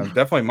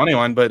 definitely money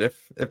line. But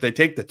if they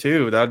take the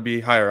 2, that would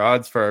be higher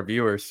odds for our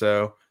viewers.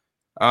 So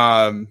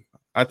I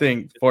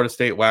think Florida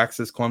State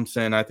waxes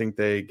Clemson. I think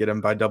they get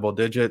them by double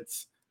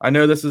digits. I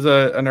know this is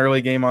an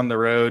early game on the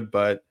road,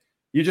 but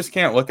you just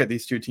can't look at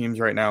these 2 teams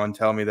right now and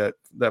tell me that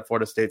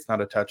Florida State's not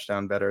a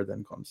touchdown better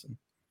than Clemson.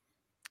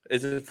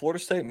 Is it Florida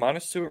State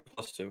 -2 or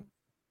 +2?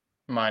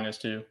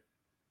 -2.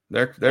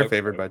 They're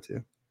favored by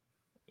 2.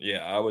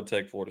 Yeah, I would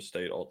take Florida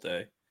State all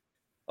day.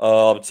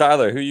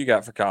 Tyler, who you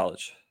got for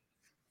college?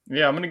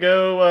 Yeah, I'm going to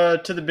go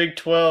to the Big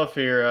 12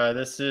 here.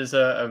 This is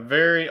a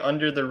very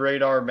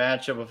under-the-radar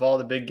matchup of all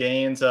the big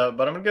games.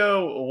 But I'm going to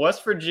go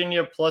West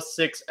Virginia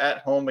 +6 at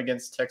home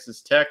against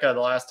Texas Tech. The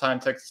last time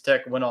Texas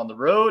Tech went on the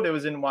road, it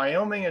was in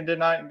Wyoming and did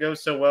not go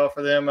so well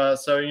for them.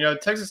 So,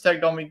 Texas Tech,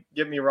 don't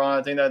get me wrong.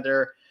 I think that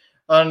they're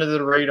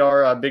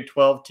under-the-radar Big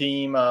 12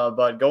 team.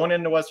 But going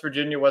into West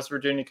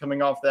Virginia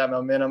coming off that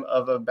momentum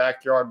of a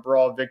backyard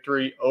brawl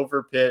victory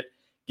over Pitt,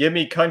 give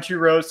me Country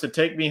Roads to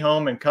take me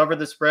home and cover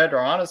the spread, or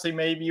honestly,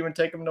 maybe even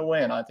take them to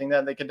win. I think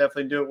that they could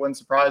definitely do it. Wouldn't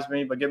surprise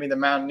me, but give me the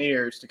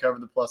Mountaineers to cover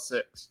the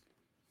 +6.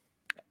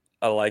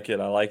 I like it.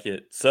 I like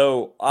it.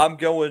 So I'm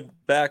going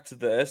back to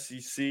the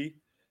SEC.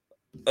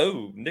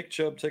 Oh, Nick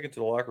Chubb taken to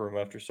the locker room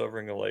after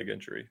suffering a leg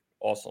injury.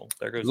 Awesome.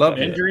 There goes Love my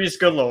it. pick. Injuries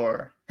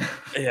galore.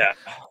 Yeah.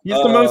 He's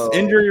the most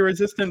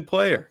injury-resistant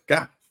player.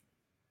 God.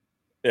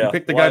 Yeah. You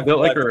pick the guy built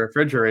like a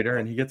refrigerator,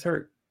 and he gets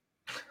hurt.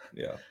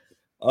 Yeah.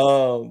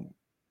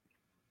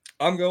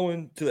 I'm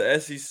going to the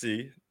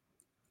SEC,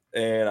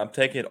 and I'm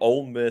taking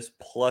Ole Miss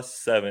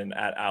 +7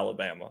 at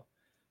Alabama.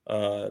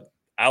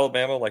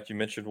 Alabama, like you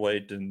mentioned,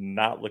 Wade, did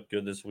not look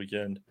good this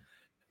weekend.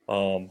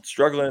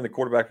 Struggling in the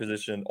quarterback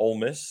position. Ole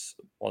Miss,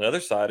 on the other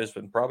side, has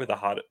been probably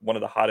one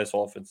of the hottest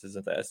offenses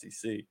at the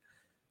SEC.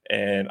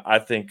 And I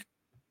think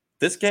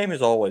this game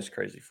is always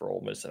crazy for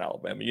Ole Miss and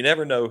Alabama. You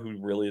never know who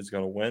really is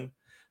going to win.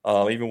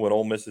 Even when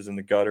Ole Miss is in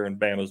the gutter and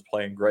Bama's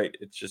playing great,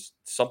 it's just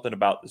something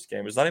about this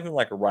game. It's not even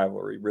like a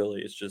rivalry,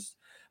 really. It's just,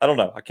 I don't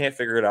know. I can't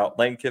figure it out.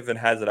 Lane Kiffin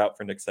has it out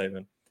for Nick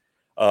Saban.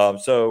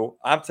 So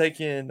I'm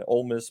taking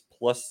Ole Miss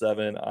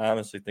 +7. I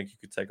honestly think you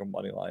could take a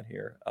money line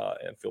here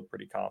and feel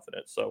pretty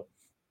confident. So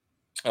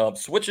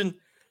switching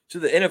to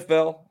the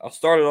NFL, I'll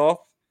start it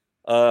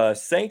off.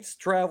 Saints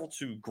travel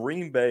to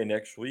Green Bay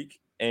next week,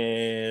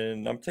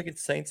 and I'm taking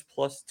Saints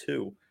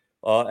 +2.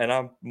 And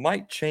I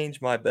might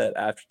change my bet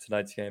after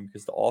tonight's game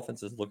because the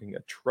offense is looking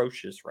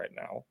atrocious right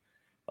now.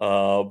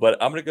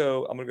 But I'm gonna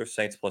go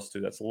Saints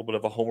 +2. That's a little bit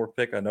of a homer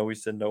pick. I know we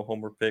said no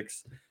homer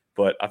picks,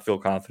 but I feel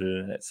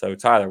confident in it. So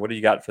Tyler, what do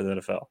you got for the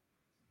NFL?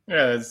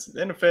 Yeah,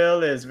 the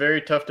NFL is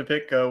very tough to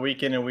pick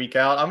week in and week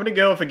out. I'm going to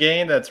go with a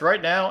game that's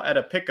right now at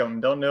a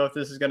pick'em. Don't know if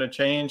this is going to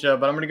change,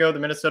 but I'm going to go with the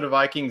Minnesota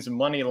Vikings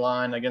money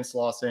line against the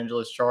Los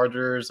Angeles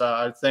Chargers.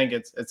 I think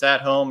it's at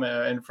home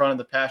in front of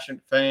the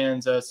passionate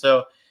fans.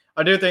 So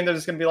I do think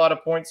there's going to be a lot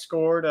of points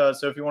scored.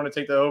 So if you want to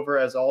take the over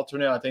as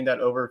alternate, I think that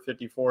over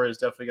 54 is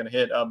definitely going to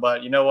hit.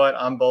 But you know what?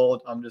 I'm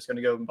bold. I'm just going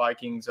to go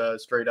Vikings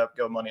straight up,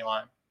 go money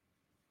line.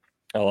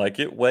 I like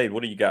it. Wade,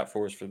 what do you got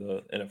for us for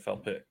the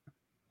NFL pick?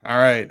 All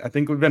right. I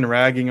think we've been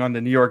ragging on the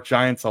New York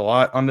Giants a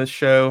lot on this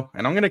show,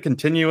 and I'm going to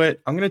continue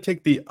it. I'm going to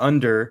take the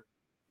under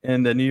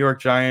in the New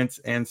York Giants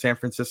and San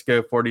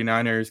Francisco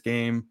 49ers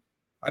game.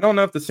 I don't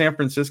know if the San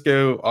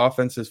Francisco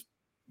offense is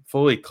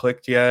fully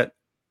clicked yet.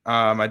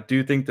 I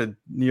do think the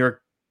New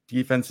York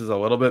defense is a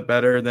little bit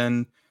better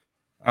than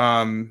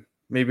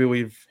maybe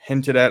we've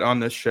hinted at on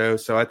this show.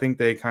 So I think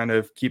they kind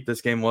of keep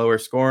this game lower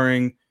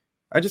scoring.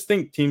 I just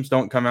think teams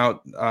don't come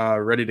out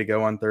ready to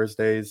go on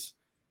Thursdays.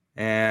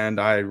 And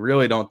I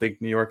really don't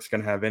think New York's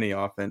going to have any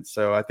offense.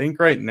 So I think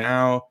right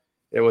now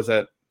it was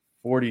at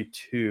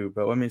 42,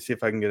 but let me see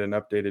if I can get an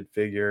updated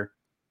figure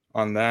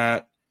on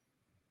that.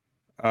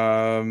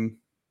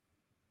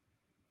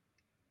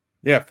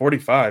 Yeah,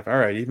 45. All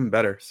right, even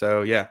better.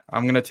 So yeah,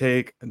 I'm going to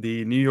take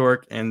the New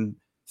York and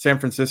San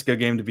Francisco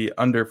game to be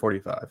under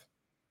 45.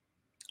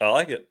 I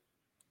like it.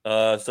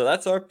 So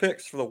that's our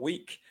picks for the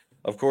week.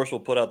 Of course, we'll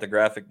put out the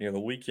graphic near the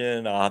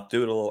weekend. I'll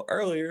do it a little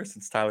earlier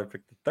since Tyler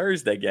picked the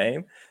Thursday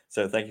game.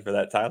 So thank you for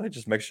that, Tyler.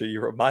 Just make sure you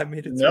remind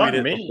me to tweet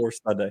it before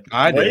Sunday.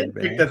 I did did.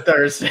 Pick the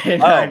Thursday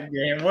night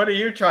game. What are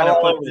you trying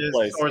to put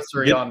this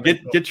sorcery on?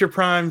 Get your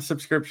Prime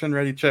subscription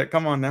ready, Chet.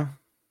 Come on now.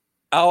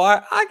 Oh,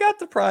 I got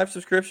the Prime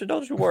subscription.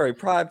 Don't you worry.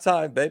 Prime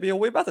time, baby. And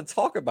we're about to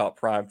talk about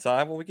prime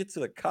time when we get to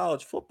the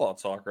college football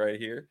talk right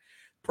here.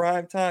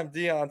 Prime time,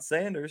 Deion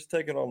Sanders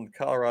taking on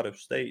Colorado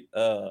State.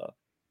 What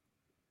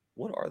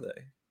are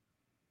they?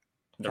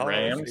 The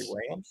Rams.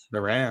 The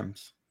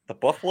Rams. The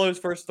Buffaloes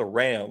versus the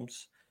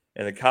Rams.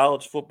 And the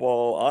college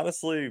football,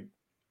 honestly,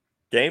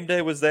 game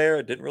day was there.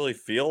 It didn't really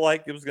feel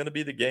like it was going to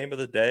be the game of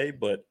the day,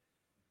 but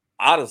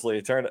honestly,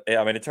 it turned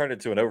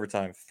into an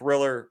overtime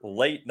thriller,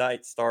 late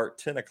night start,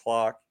 10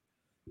 o'clock.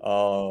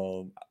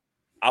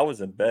 I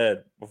was in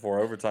bed before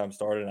overtime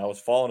started, and I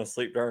was falling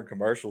asleep during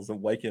commercials and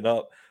waking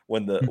up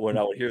when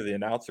I would hear the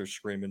announcers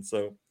screaming.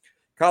 So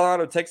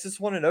Colorado takes this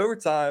one in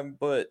overtime,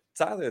 but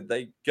Tyler,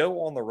 they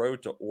go on the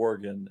road to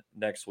Oregon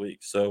next week.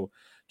 So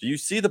do you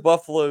see the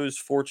Buffaloes'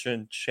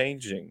 fortune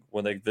changing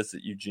when they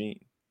visit Eugene?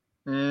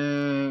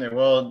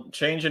 Well,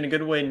 change in a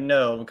good way,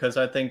 no, because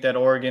I think that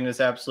Oregon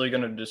is absolutely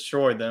going to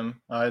destroy them.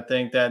 I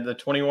think that the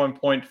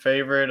 21-point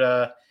favorite,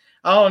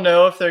 I don't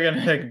know if they're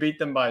going to beat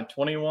them by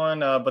 21,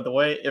 but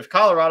if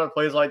Colorado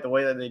plays like the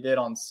way that they did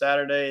on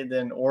Saturday,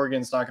 then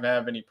Oregon's not going to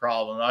have any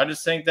problem. I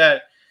just think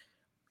that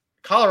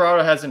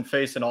Colorado hasn't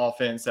faced an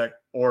offense that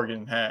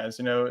Oregon has.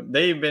 You know,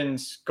 they've been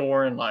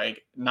scoring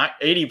like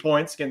 80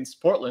 points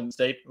against Portland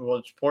State,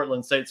 which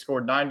Portland State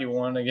scored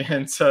 91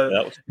 against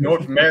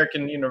North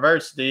American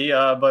University.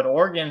 But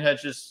Oregon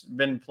has just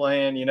been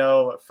playing,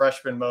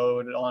 freshman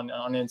mode on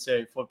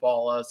NCAA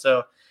football.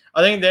 So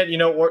I think that,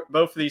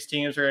 both of these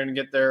teams are going to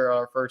get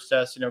their first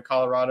test.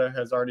 Colorado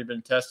has already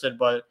been tested,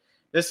 but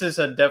this is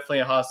definitely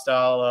a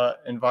hostile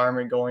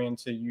environment going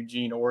into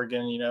Eugene,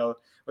 Oregon.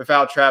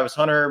 without Travis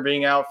Hunter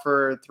being out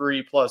for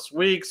 3+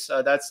 weeks,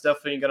 that's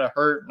definitely going to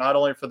hurt not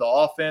only for the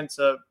offense,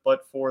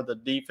 but for the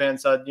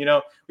defense.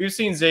 We've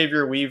seen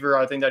Xavier Weaver.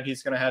 I think that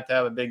he's going to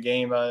have a big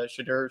game.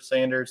 Shadur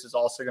Sanders is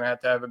also going to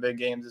have a big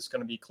game. This is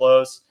going to be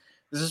close.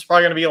 This is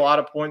probably going to be a lot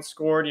of points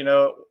scored.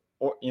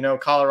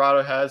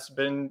 Colorado has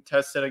been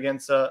tested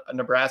against a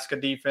Nebraska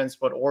defense,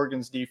 but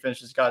Oregon's defense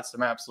just got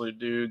some absolute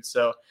dudes.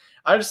 So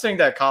I just think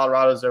that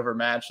Colorado's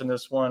overmatched in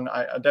this one.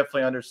 I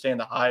definitely understand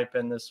the hype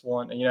in this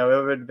one. It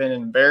would have been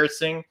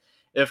embarrassing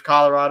if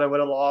Colorado would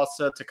have lost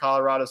to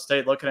Colorado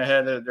State. Looking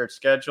ahead at their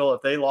schedule,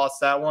 if they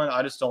lost that one,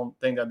 I just don't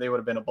think that they would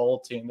have been a bowl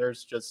team.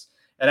 There's just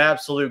an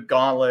absolute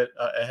gauntlet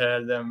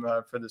ahead of them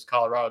for this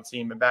Colorado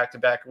team. In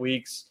back-to-back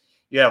weeks,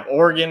 you have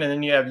Oregon, and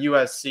then you have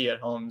USC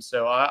at home.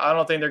 So I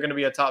don't think they're going to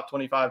be a top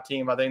 25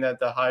 team. I think that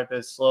the hype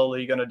is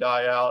slowly going to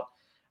die out.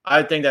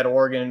 I think that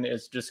Oregon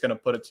is just going to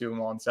put it to them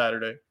on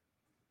Saturday.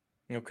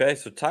 Okay,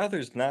 so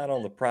Tyler's not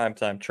on the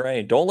primetime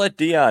train. Don't let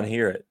Dion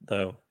hear it,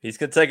 though. He's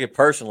going to take it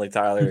personally,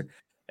 Tyler.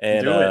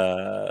 And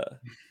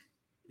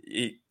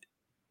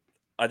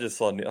I just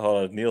saw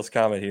Neil's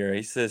comment here.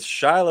 He says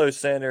Shiloh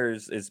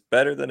Sanders is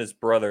better than his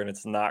brother, and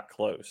it's not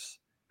close.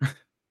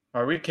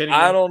 Are we kidding?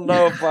 I don't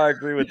know if I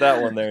agree with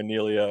that one there,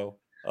 Neilio.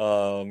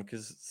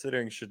 Because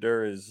considering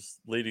Shadur is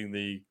leading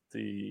the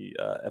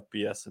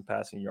FBS in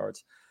passing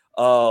yards.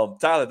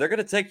 Tyler, they're going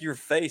to take your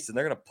face and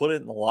they're going to put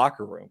it in the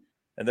locker room.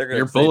 And they're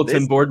going to say,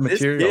 bulletin board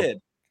material. This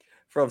kid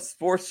from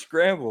Sports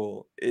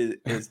Scramble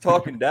is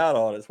talking down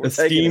on us. We're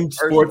Esteemed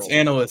sports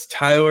analyst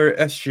Tyler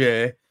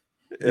SJ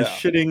is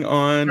shitting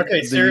on.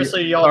 Okay,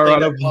 seriously, y'all think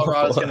that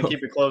Colorado's going to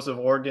keep it close with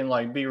Oregon?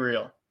 Like, be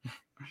real.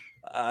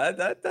 I'm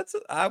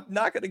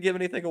not going to give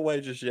anything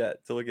away just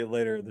yet till we get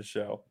later in the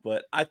show,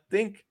 but I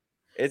think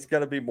it's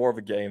going to be more of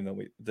a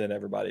game than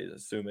everybody is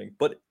assuming.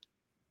 But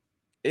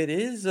it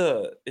is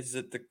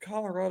it the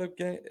Colorado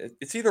game?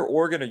 It's either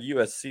Oregon or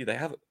USC. They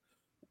have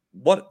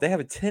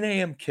a 10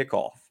 a.m.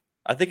 kickoff.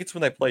 I think it's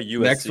when they play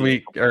USC next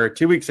week or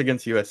 2 weeks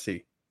against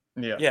USC.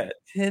 Yeah,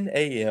 10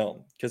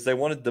 a.m. because they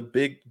wanted the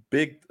big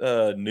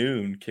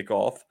noon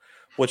kickoff,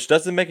 which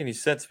doesn't make any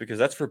sense because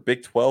that's for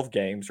Big 12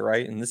 games,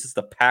 right? And this is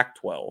the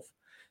Pac-12.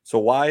 So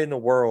why in the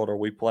world are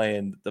we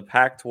playing the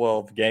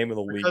Pac-12 game of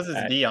the week? Because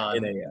it's Dion.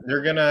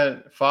 They're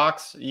gonna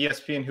Fox,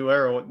 ESPN,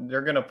 whoever.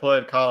 They're gonna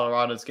put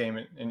Colorado's game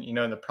in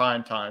the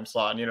prime time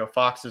slot.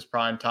 Fox's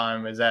prime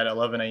time is at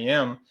 11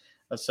 a.m.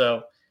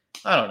 So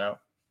I don't know.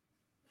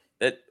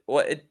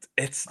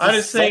 It's. I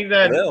just think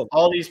that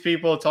all these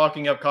people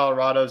talking up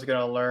Colorado is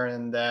gonna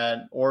learn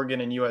that Oregon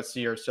and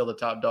USC are still the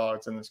top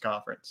dogs in this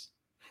conference.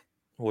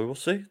 We will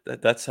see.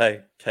 That's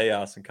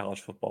chaos in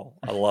college football.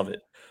 I love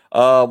it.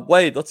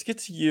 Wade, let's get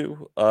to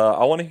you.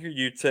 I want to hear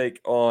you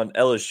take on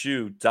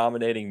LSU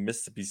dominating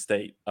Mississippi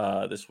State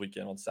this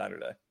weekend on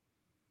Saturday.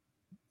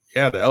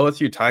 Yeah, the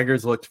LSU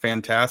Tigers looked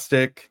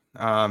fantastic.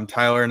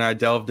 Tyler and I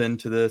delved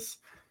into this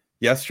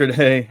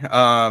yesterday.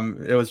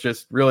 It was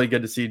just really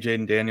good to see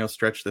Jaden Daniels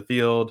stretch the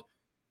field.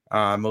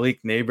 Malik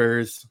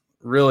Neighbors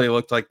really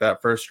looked like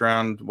that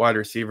first-round wide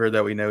receiver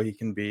that we know he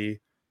can be.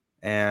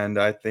 And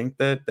I think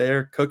that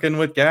they're cooking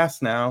with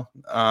gas now.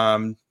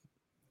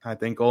 I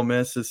think Ole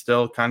Miss is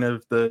still kind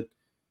of the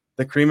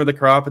cream of the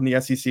crop in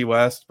the SEC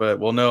West, but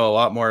we'll know a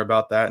lot more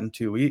about that in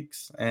 2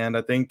 weeks. And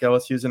I think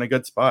LSU's in a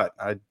good spot.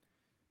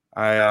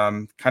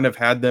 I kind of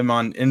had them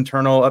on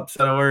internal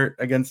upset alert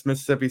against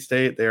Mississippi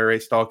State. They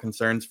erased all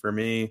concerns for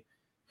me.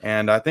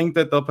 And I think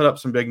that they'll put up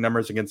some big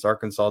numbers against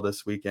Arkansas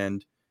this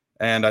weekend.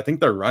 And I think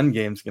their run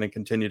game is going to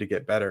continue to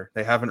get better.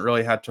 They haven't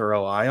really had to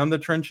rely on the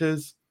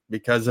trenches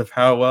because of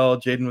how well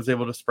Jaden was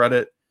able to spread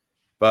it.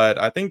 But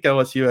I think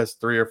LSU has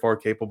 3 or 4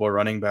 capable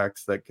running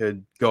backs that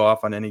could go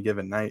off on any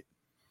given night.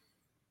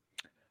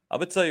 I'm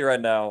going to tell you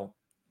right now,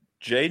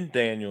 Jaden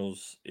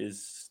Daniels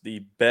is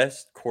the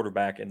best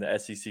quarterback in the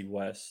SEC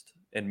West,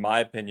 in my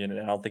opinion, and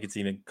I don't think it's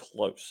even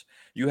close.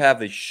 You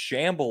have a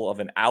shamble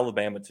of an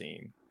Alabama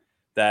team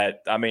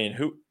that,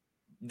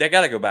 they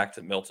got to go back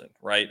to Milton,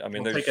 right?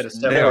 Saban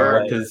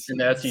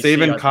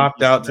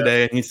copped out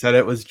today, and he said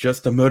it was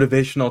just a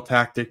motivational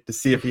tactic to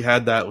see if he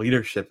had that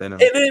leadership in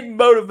him. It didn't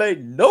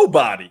motivate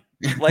nobody.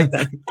 Like,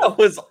 that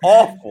was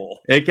awful.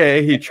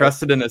 AKA he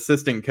trusted an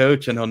assistant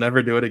coach, and he'll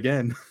never do it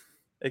again.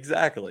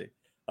 Exactly.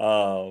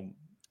 And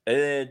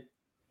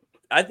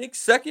I think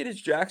second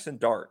is Jackson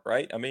Dart,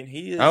 right? I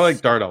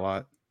like Dart a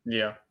lot.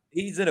 Yeah.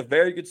 He's in a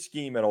very good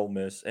scheme at Ole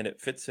Miss, and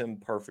it fits him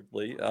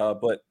perfectly.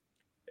 But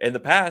in the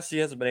past, he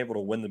hasn't been able to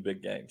win the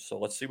big games. So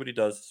let's see what he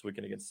does this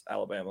weekend against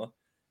Alabama.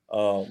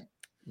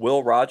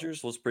 Will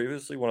Rogers was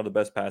previously one of the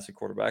best passing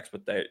quarterbacks,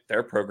 but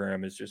their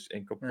program is just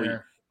in complete,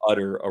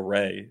 utter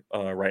array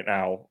right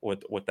now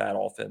with that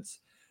offense.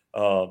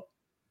 KJ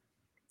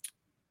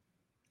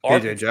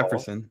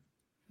Jefferson.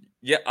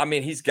 Yeah,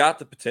 he's got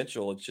the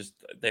potential. It's just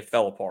they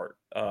fell apart.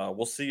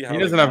 We'll see how he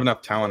doesn't have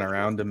enough talent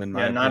around him.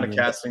 Not a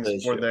casting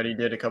sport that he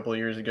did a couple of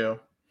years ago.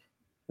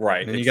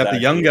 Right. And you got the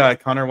young guy,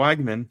 Connor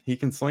Weigman. He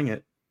can sling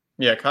it.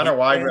 Yeah, Connor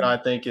Weigman, I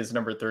think, is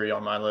number 3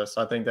 on my list.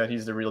 I think that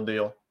he's the real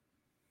deal.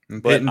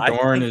 And Peyton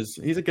Thorne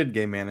he's a good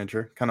game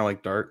manager, kind of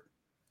like Dart.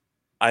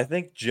 I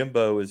think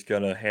Jimbo is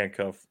going to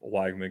handcuff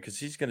Weigman because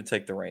he's going to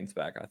take the reins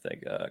back, I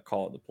think,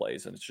 calling the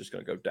plays, and it's just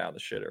going to go down the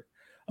shitter.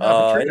 No,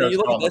 And then Petrino's you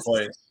look at calling the this.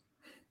 plays.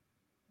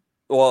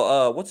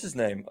 Well, what's his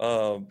name?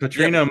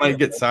 Petrino might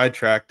get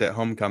sidetracked at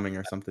homecoming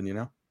or something, you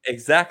know?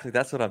 Exactly.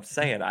 That's what I'm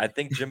saying. I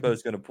think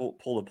Jimbo's going to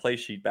pull the play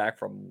sheet back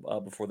from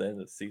before the end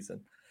of the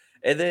season.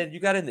 And then you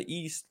got in the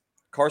East,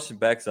 Carson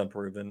Beck's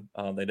unproven.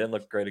 They didn't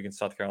look great against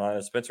South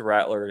Carolina. Spencer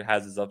Rattler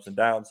has his ups and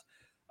downs.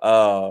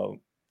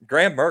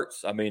 Graham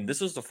Mertz, I mean,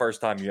 this was the first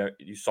time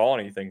you saw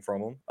anything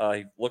from him.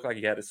 He looked like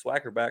he had his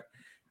swagger back.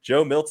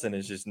 Joe Milton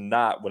is just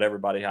not what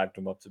everybody hyped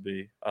him up to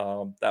be.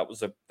 That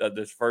was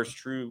this first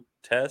true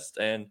test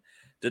and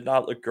did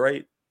not look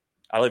great.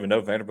 I don't even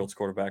know Vanderbilt's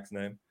quarterback's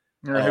name.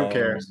 Who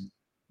cares?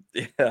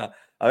 Yeah.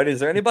 I mean,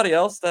 is there anybody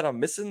else that I'm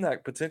missing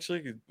that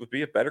potentially would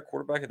be a better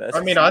quarterback in the SEC?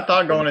 I mean, I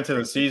thought going into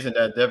the season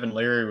that Devin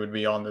Leary would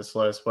be on this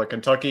list, but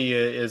Kentucky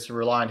is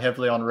relying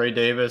heavily on Ray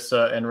Davis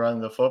and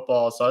running the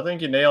football. So I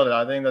think you nailed it.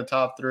 I think the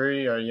top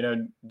three are,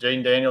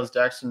 Jaden Daniels,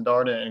 Jackson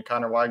Dart, and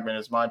Connor Weigman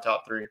is my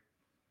top three.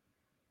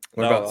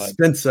 What about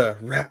Spencer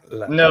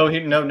Rattler? No.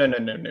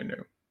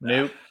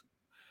 Nope.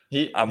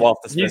 I'm off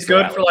the Spencer He's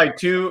good Rattler. for like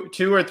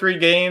two or three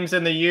games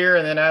in the year,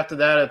 and then after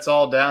that, it's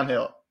all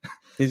downhill.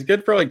 He's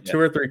good for like 2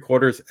 or 3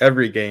 quarters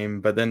every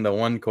game, but then the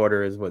one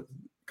quarter is what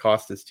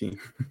cost his team.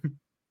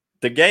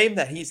 The game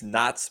that he's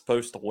not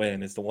supposed to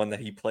win is the one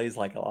that he plays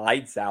like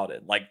lights out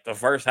in. Like the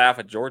first half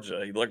of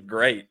Georgia, he looked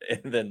great.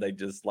 And then they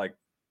just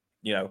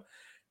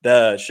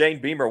the Shane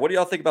Beamer. What do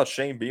y'all think about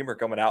Shane Beamer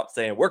coming out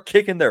saying, we're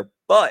kicking their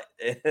butt?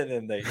 And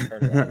then they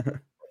turn around.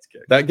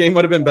 That game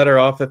would have been better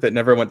off if it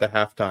never went to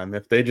halftime.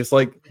 If they just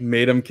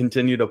made him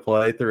continue to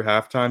play through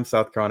halftime,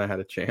 South Carolina had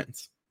a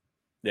chance.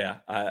 Yeah,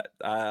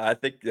 I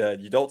think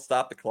you don't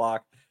stop the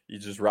clock. You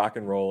just rock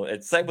and roll.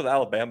 It's same with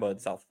Alabama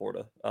and South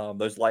Florida.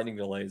 Those lightning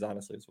delays,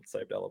 honestly, is what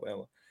saved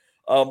Alabama.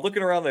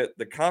 Looking around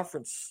the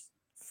conference,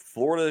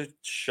 Florida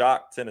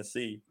shocked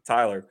Tennessee.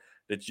 Tyler,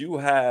 did you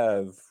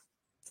have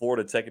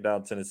Florida taking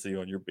down Tennessee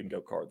on your bingo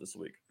card this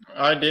week?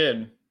 I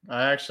did.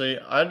 I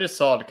just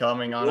saw it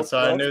coming. Honestly,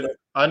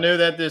 I knew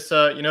that this,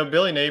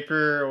 Billy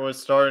Napier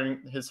was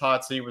starting. His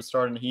hot seat was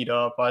starting to heat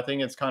up. I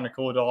think it's kind of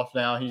cooled off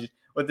now.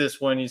 With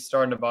this win, he's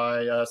starting to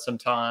buy some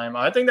time.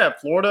 I think that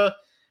Florida,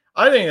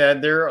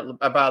 they're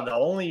about the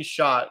only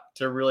shot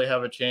to really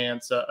have a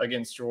chance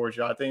against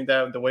Georgia. I think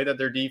that the way that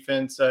their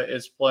defense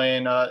is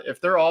playing, if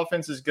their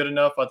offense is good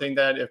enough, I think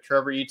that if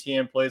Trevor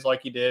Etienne plays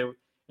like he did, and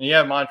you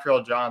have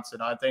Montreal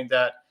Johnson, I think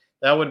that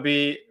would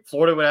be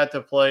Florida would have to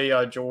play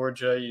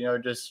Georgia,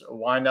 just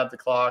wind out the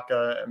clock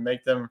and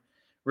make them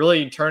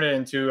really turn it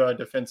into a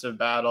defensive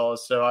battle.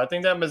 So I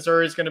think that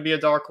Missouri is going to be a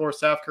dark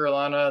horse. South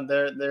Carolina,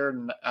 they're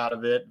out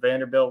of it.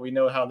 Vanderbilt, we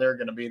know how they're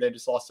going to be. They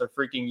just lost to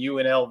freaking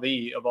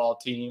UNLV of all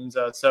teams.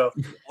 So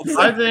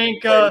I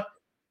think that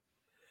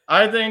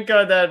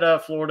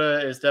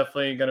Florida is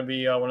definitely going to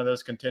be one of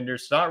those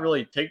contenders. Not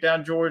really take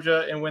down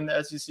Georgia and win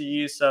the SEC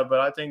East,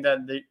 but I think that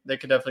they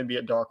could definitely be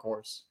a dark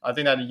horse. I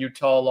think that a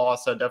Utah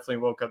loss definitely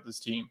woke up this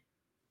team.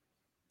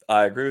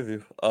 I agree with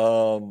you.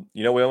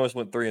 We almost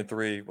went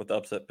 3-3 with the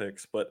upset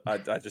picks, but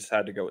I just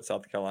had to go with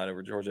South Carolina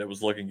over Georgia. It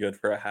was looking good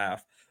for a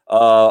half.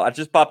 I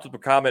just popped up a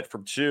comment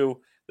from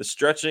Chew. The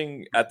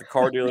stretching at the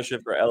car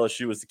dealership for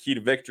LSU was the key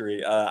to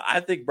victory. I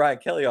think Brian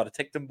Kelly ought to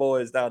take them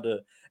boys down to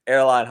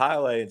Airline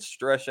Highway and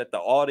stretch at the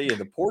Audi and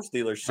the Porsche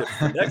dealership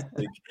for next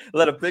week.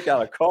 Let them pick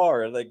out a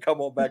car and then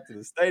come on back to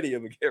the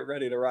stadium and get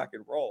ready to rock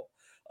and roll.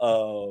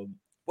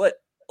 But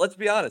let's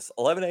be honest,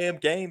 11 a.m.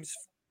 games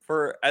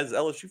as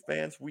LSU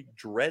fans, we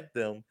dread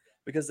them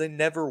because they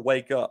never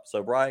wake up.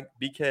 So Brian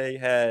BK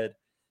had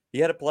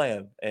a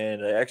plan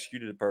and they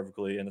executed it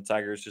perfectly. And the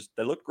Tigers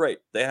they look great.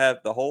 They have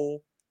the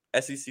whole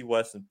SEC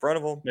West in front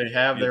of them. They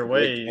have their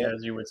way,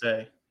 as you would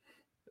say.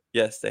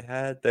 Yes, they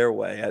had their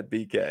way at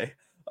BK.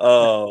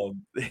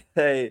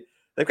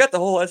 They've got the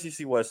whole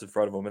SEC West in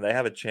front of them, and they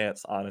have a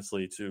chance,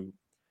 honestly, to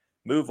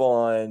move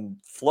on,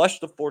 flush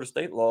the Florida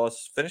State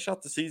loss, finish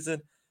out the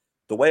season.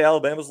 The way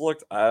Alabama's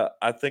looked,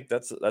 I think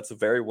that's a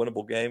very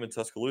winnable game in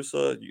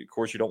Tuscaloosa. Of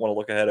course, you don't want to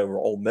look ahead over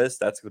Ole Miss.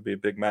 That's going to be a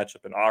big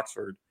matchup in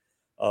Oxford.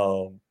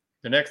 The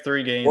next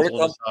 3 games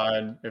will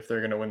decide if they're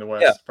going to win the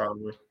West,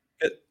 probably.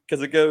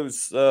 Because it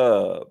goes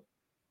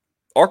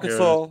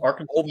Arkansas,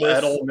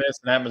 Ole Miss,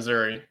 and at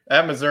Missouri.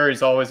 At Missouri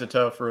is always a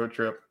tough road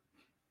trip.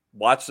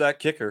 Watch that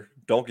kicker.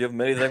 Don't give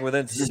them anything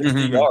within 60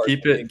 yards.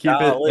 Keep it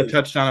a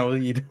touchdown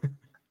lead.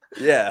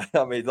 Yeah,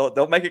 I mean,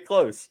 they'll make it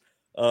close.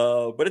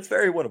 But it's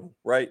very winnable,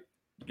 right?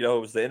 It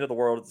was the end of the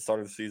world at the start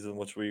of the season,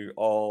 which we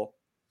all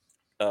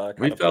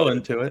we fell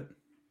into it.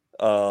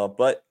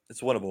 But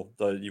it's winnable.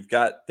 You've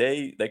got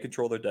they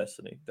control their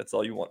destiny. That's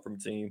all you want from a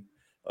team.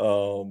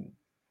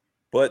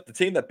 But the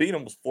team that beat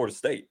them was Florida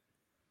State,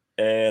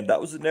 and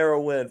that was a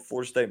narrow win.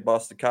 Florida State and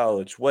Boston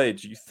College. Wade,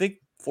 do you think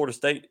Florida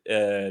State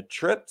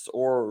tripped,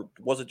 or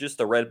was it just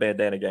the red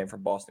bandana game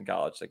from Boston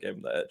College that gave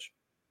them the edge?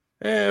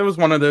 It was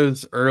one of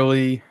those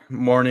early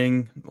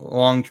morning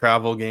long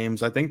travel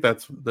games. I think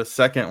that's the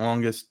second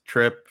longest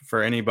trip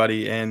for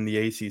anybody in the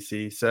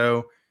ACC.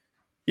 So,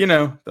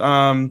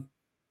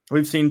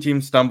 we've seen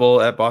teams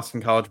stumble at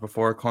Boston College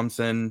before.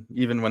 Clemson,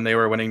 even when they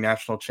were winning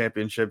national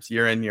championships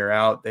year in, year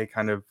out, they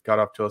kind of got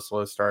off to a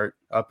slow start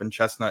up in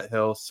Chestnut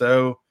Hill.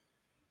 So,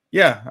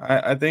 yeah,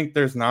 I think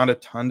there's not a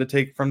ton to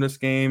take from this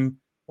game.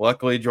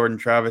 Luckily, Jordan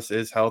Travis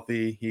is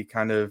healthy. He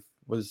kind of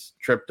was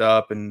tripped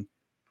up and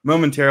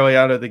momentarily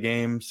out of the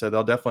game, so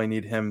they'll definitely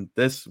need him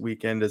this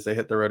weekend as they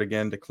hit the road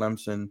again to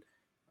Clemson.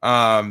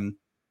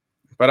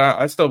 But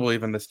I still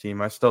believe in this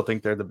team. I still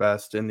think they're the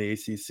best in the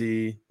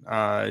ACC,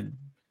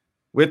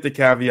 with the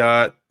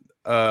caveat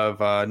of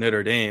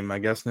Notre Dame. I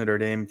guess Notre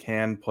Dame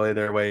can play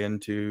their way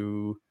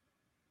into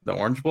the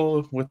Orange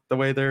Bowl with the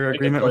way their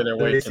agreement with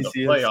the ACC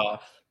is.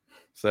 Playoff.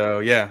 So,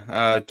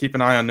 yeah, keep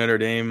an eye on Notre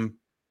Dame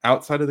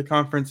outside of the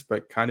conference,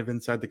 but kind of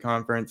inside the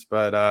conference.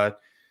 But,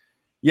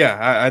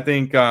 yeah, I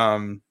think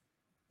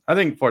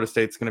Florida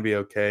State's going to be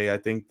okay. I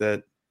think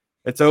that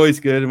it's always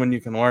good when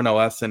you can learn a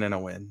lesson in a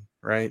win,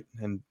 right?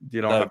 And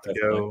you don't have to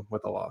go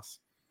with a loss.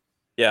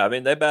 Yeah, I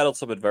mean, they battled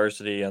some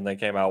adversity and they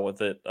came out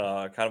with it.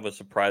 Kind of a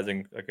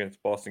surprising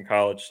against Boston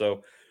College.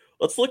 So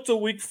let's look to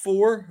week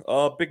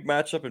 4. Big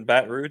matchup in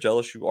Baton Rouge,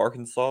 LSU,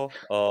 Arkansas.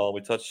 Of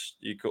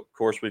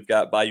course, we've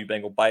got Bayou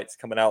Bengal Bites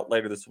coming out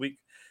later this week.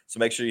 So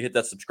make sure you hit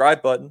that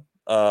subscribe button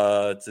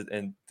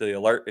and the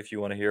alert if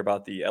you want to hear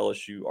about the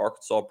LSU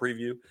Arkansas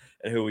preview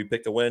and who we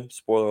picked to win.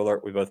 Spoiler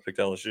alert, we both picked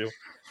LSU.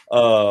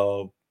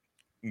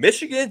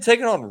 Michigan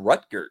taking on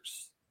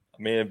Rutgers.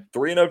 I mean,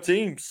 3-0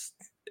 teams.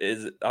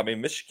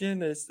 Michigan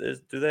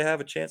do they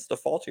have a chance to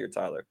fall here,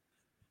 Tyler?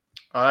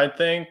 I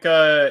think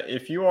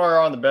if you are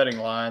on the betting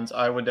lines,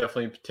 I would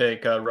definitely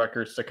take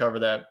Rutgers to cover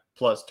that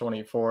plus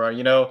 24.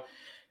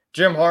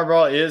 Jim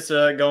Harbaugh is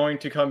going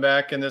to come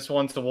back in this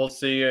one, so we'll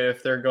see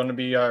if they're going to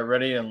be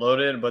ready and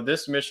loaded. But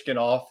this Michigan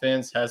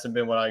offense hasn't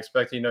been what I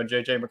expected.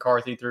 J.J.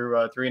 McCarthy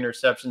threw 3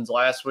 interceptions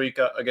last week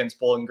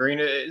against Bowling Green.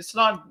 It's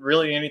not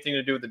really anything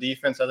to do with the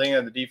defense. I think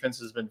that the defense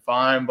has been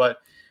fine, but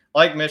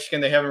like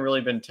Michigan, they haven't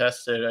really been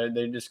tested.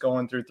 They're just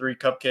going through 3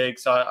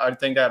 cupcakes. I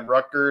think that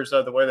Rutgers,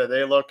 the way that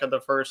they look at the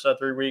first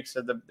 3 weeks,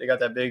 they got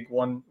that big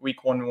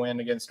week 1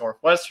 win against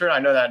Northwestern. I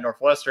know that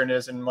Northwestern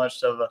isn't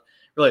much of a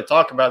really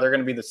talk about. They're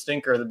going to be the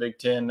stinker of the Big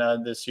Ten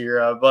this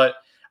year. But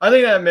I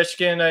think that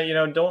Michigan,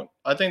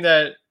 I think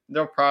that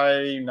they'll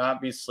probably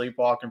not be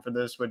sleepwalking for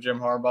this with Jim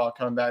Harbaugh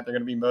coming back. They're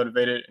going to be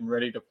motivated and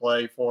ready to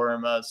play for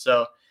him.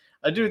 So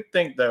I do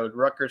think, though,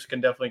 Rutgers can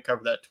definitely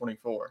cover that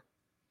 24.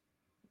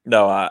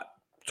 No,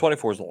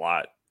 24 is a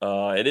lot.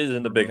 It is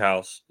in the big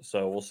house,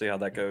 so we'll see how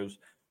that goes.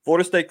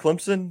 Florida State,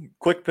 Clemson,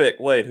 quick pick.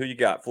 Wade, who you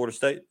got? Florida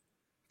State?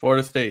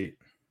 Florida State.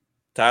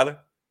 Tyler?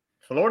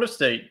 Florida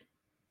State.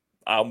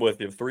 I'm with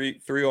you.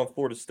 Three on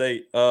Florida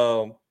State.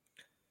 UCLA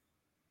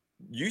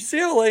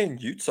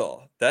and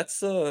Utah.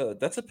 That's a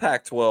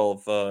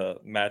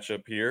Pac-12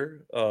 matchup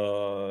here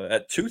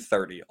at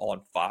 2:30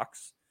 on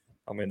Fox.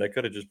 I mean, they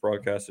could have just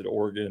broadcasted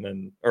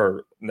Oregon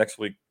or next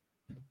week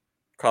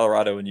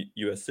Colorado and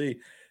USC.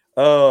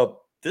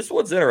 This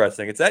one's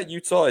interesting. It's at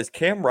Utah. Is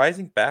Cam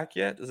Rising back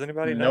yet? Does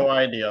anybody know? No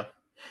idea.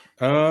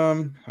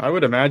 I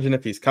would imagine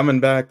if he's coming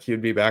back,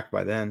 he'd be back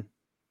by then.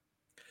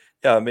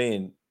 Yeah, I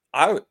mean,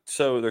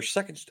 so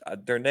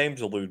their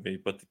names elude me,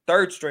 but the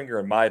third stringer,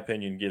 in my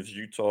opinion, gives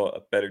Utah a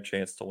better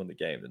chance to win the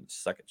game than the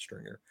second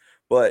stringer.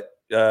 But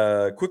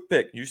quick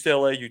pick: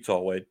 UCLA,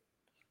 Utah. Wade.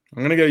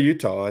 I'm gonna go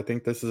Utah. I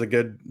think this is a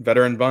good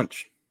veteran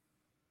bunch.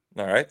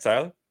 All right,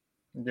 Tyler.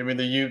 Give me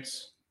the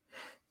Utes.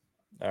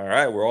 All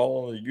right, we're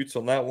all on the Utes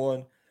on that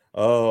one.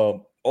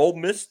 Ole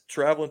Miss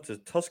traveling to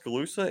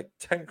Tuscaloosa. It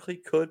technically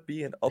could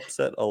be an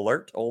upset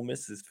alert. Ole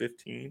Miss is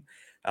 15.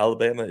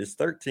 Alabama is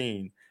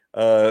 13.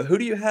 Who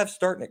do you have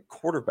starting at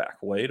quarterback,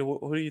 Wade?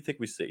 Who do you think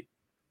we see?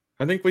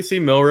 I think we see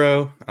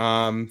Milroe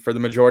for the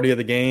majority of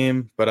the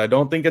game, but I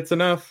don't think it's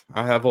enough.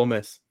 I have Ole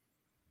Miss.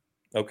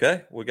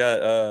 Okay, we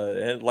got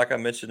and like I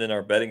mentioned in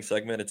our betting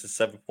segment, it's a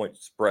 7-point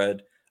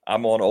spread.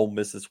 I'm on Ole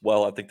Miss as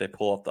well. I think they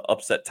pull off the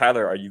upset.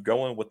 Tyler, are you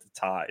going with the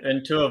Tide?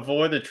 And to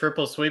avoid the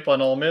triple sweep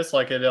on Ole Miss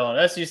like I did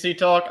on SEC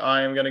Talk,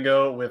 I am going to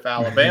go with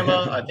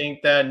Alabama. I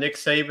think that Nick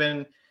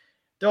Saban,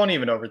 don't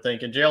even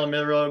overthink it. Jalen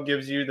Milroe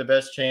gives you the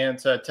best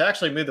chance to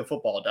actually move the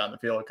football down the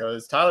field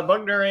because Tyler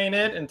Buckner ain't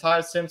it, and Ty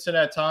Simpson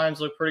at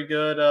times look pretty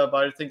good. But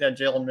I think that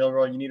Jalen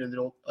Milroe, you need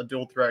a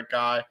dual threat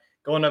guy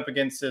going up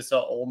against this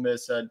Ole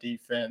Miss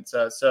defense.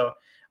 So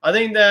I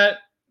think that,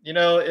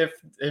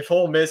 if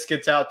Ole Miss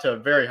gets out to a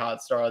very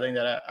hot start, I think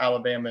that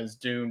Alabama is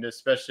doomed,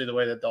 especially the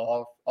way that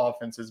the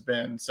offense has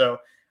been. So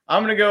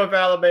I'm going to go with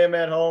Alabama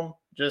at home,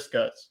 just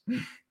because.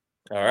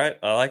 All right,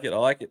 I like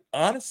it.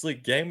 Honestly,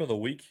 game of the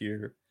week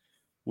here.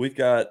 We've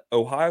got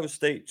Ohio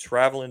State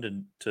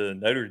traveling to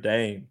Notre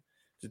Dame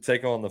to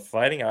take on the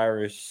Fighting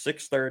Irish,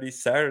 6:30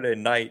 Saturday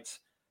night.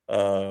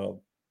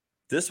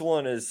 This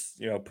one is,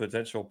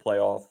 potential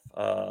playoff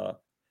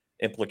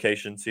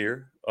implications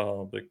here.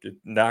 That could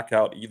knock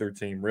out either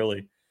team,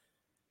 really.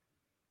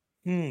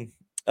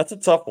 That's a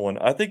tough one.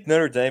 I think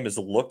Notre Dame has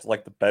looked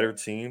like the better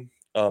team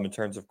in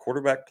terms of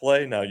quarterback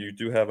play. Now, you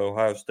do have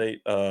Ohio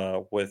State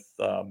with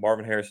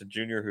Marvin Harrison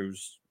Jr.,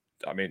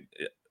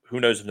 who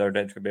knows if Notre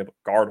Dame's going to be able to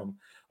guard him.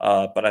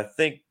 But I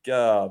think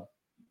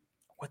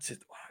what's it?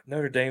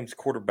 Notre Dame's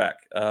quarterback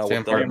Sam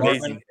with the Hartman.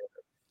 amazing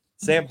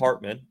Sam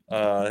Hartman.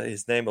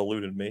 His name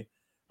eluded me.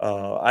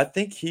 I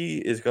think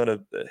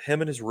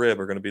him and his rib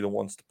are going to be the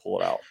ones to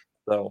pull it out.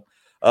 So,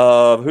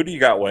 who do you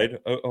got, Wade?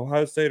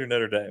 Ohio State or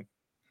Notre Dame?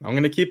 I'm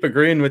going to keep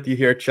agreeing with you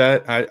here,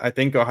 Chet. I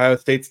think Ohio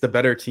State's the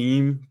better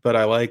team, but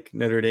I like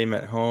Notre Dame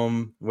at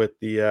home with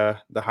the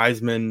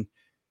Heisman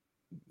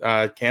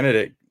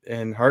candidate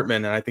in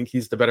Hartman, and I think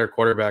he's the better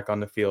quarterback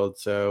on the field.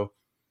 So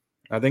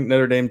I think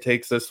Notre Dame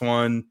takes this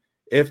one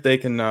if they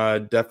can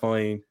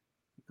definitely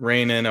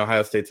rein in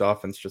Ohio State's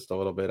offense just a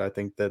little bit. I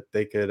think that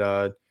they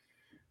could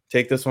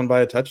take this one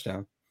by a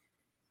touchdown.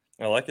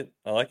 I like it.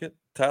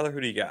 Tyler,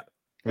 who do you got?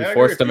 We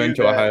forced them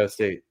into Ohio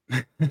State.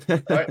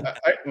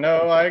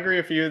 I agree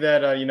with you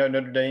that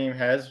Notre Dame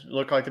has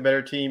looked like the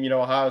better team.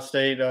 Ohio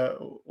State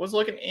was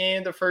looking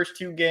in the first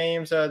two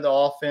games. The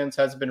offense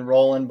has been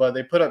rolling, but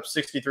they put up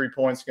 63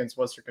 points against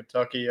Western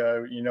Kentucky.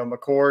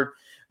 McCord,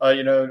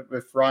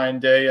 with Ryan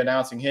Day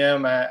announcing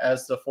him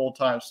as the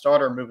full-time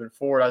starter moving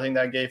forward, I think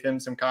that gave him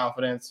some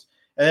confidence.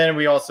 And then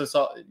we also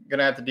going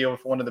to have to deal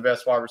with one of the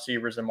best wide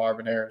receivers in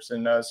Marvin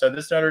Harrison. So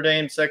this Notre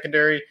Dame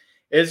secondary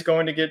is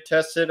going to get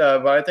tested.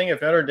 But I think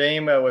if Notre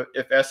Dame,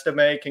 if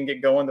Estime can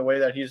get going the way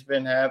that he's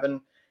been having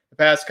the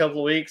past couple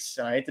of weeks,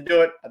 and I hate to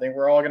do it, I think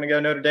we're all going to go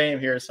Notre Dame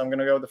here. So I'm going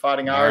to go with the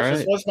Fighting Irish. Right.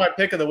 This was my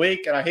pick of the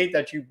week, and I hate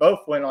that you both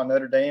went on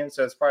Notre Dame,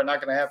 so it's probably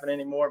not going to happen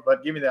anymore.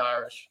 But give me the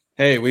Irish.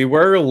 Hey, we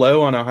were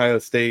low on Ohio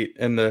State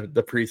in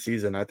the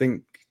preseason. I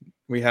think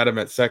we had them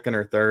at second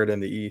or third in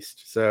the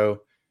East.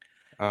 So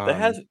they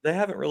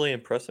haven't really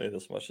impressed me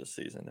this much this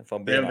season. If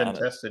I'm being honest, they haven't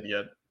been tested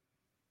yet.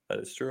 That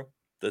is true.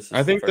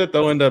 I think that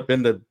they'll end up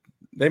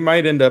they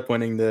might end up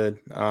winning the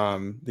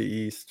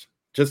East,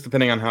 just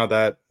depending on how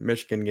that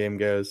Michigan game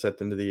goes at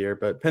the end of the year.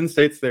 But Penn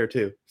State's there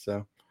too.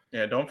 So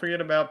yeah, don't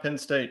forget about Penn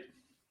State.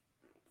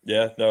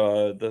 Yeah,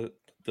 no, the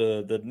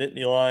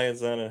Nittany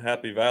Lions down in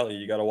Happy Valley,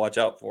 you got to watch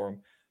out for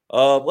them.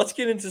 Let's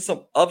get into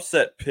some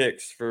upset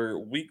picks for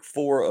week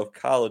 4 of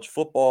college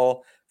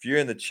football. If you're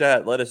in the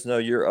chat, let us know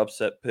your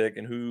upset pick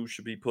and who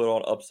should be put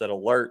on upset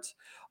alerts.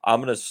 I'm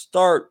going to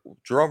start,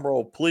 drum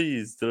roll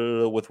please,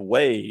 with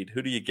Wade.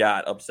 Who do you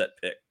got upset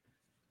pick?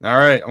 All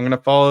right, I'm going to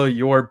follow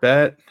your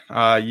bet.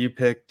 You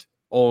picked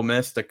Ole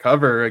Miss to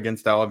cover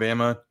against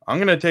Alabama. I'm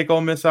going to take Ole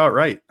Miss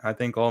outright. I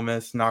think Ole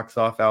Miss knocks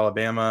off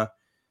Alabama.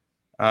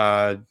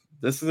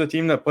 This is a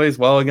team that plays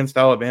well against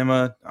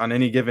Alabama on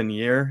any given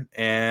year,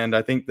 and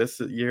I think this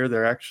year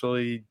they're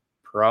actually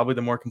probably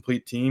the more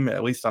complete team,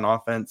 at least on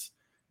offense.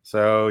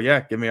 So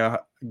yeah,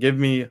 give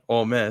me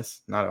Ole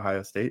Miss, not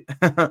Ohio State,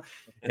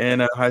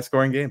 in a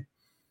high-scoring game.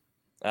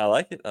 I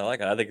like it.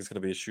 I think it's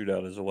going to be a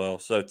shootout as well.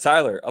 So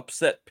Tyler,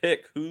 upset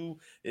pick. Who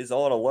is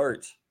on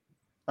alert?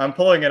 I'm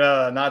pulling it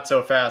not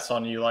so fast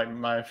on you, like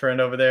my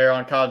friend over there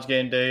on College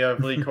Game Day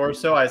of Lee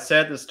Corso. I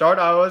said at the start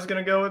I was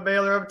going to go with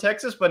Baylor over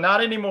Texas, but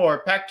not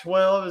anymore.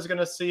 Pac-12 is going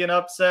to see an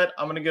upset.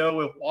 I'm going to go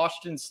with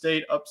Washington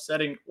State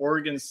upsetting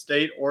Oregon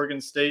State. Oregon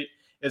State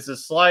is a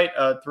slight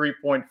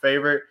 3-point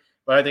favorite,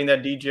 but I think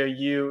that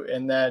DJU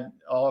in that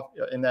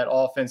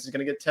offense is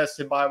going to get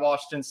tested by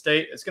Washington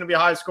State. It's going to be a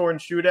high-scoring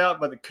shootout,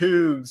 but the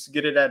Cougs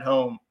get it at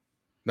home.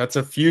 That's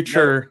a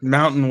future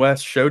Mountain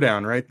West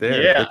showdown right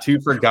there. Yeah. The two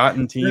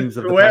forgotten teams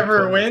of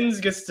whoever wins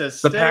gets to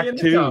stay in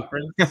the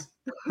conference.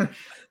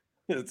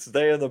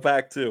 Stay in the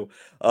Pac-2.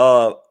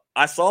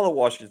 I saw the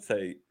Washington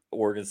State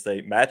Oregon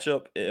State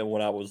matchup, and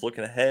when I was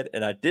looking ahead,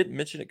 and I didn't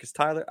mention it because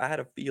Tyler, I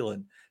had a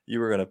feeling you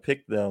were going to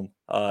pick them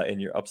in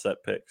your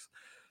upset picks.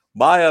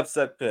 My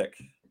upset pick.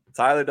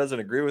 Tyler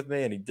doesn't agree with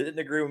me, and he didn't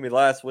agree with me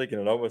last week,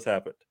 and it almost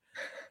happened.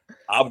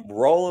 I'm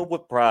rolling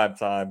with prime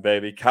time,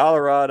 baby.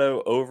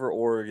 Colorado over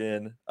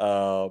Oregon.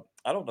 I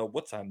don't know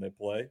what time they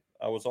play.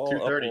 I was all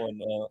up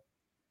on.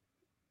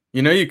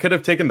 You could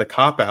have taken the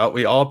cop out.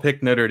 We all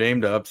picked Notre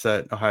Dame to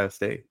upset Ohio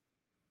State.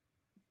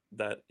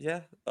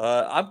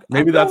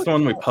 Maybe that's the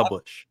one we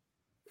publish.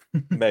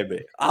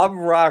 Maybe. I'm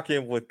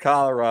rocking with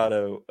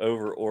Colorado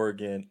over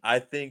Oregon. I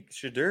think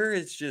Shadur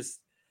is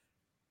just.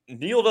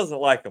 Neil doesn't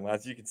like him,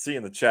 as you can see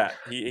in the chat.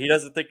 He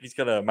doesn't think he's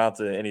going to amount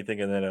to anything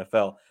in the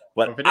NFL.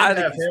 But if it didn't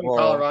have him,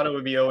 Colorado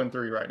would be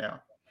 0-3 right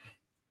now.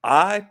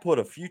 I put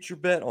a future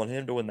bet on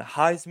him to win the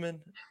Heisman.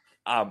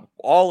 I'm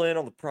all in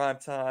on the prime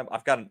time.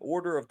 I've got an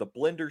order of the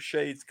blender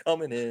shades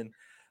coming in.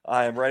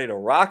 I am ready to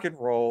rock and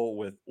roll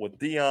with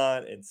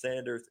Deion and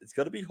Sanders. It's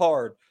going to be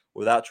hard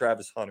without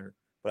Travis Hunter,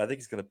 but I think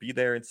he's going to be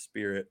there in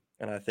spirit,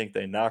 and I think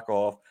they knock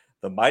off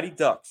the Mighty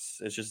Ducks.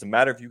 It's just a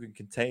matter if you can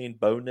contain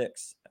Bo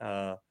Nix.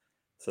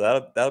 So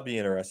that'll be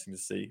interesting to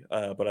see.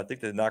 But I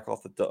think they knock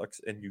off the Ducks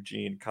in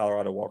Eugene.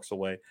 Colorado walks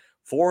away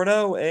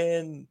 4-0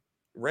 and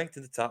ranked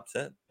in the top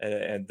 10.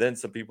 And then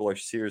some people are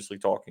seriously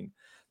talking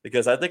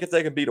because I think if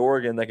they can beat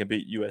Oregon, they can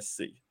beat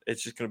USC.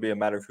 It's just going to be a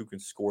matter of who can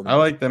score. I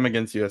like them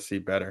against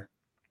USC better.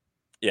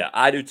 Yeah,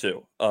 I do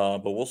too.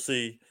 But we'll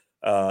see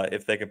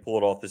if they can pull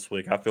it off this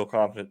week. I feel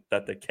confident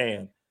that they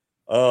can.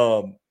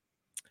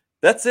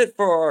 That's it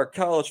for our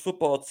college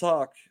football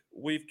talk.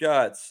 We've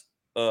got,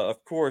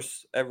 of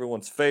course,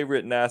 everyone's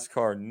favorite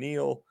NASCAR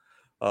Neil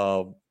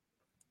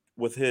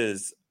with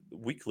his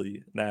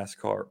weekly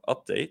NASCAR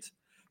update.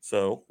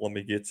 So let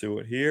me get to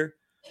it here.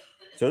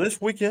 So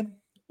this weekend,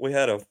 we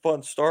had a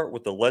fun start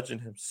with the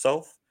legend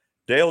himself.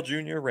 Dale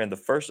Jr. ran the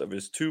first of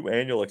his 2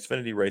 annual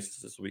Xfinity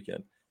races this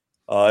weekend.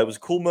 It was a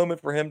cool moment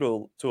for him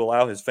to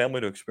allow his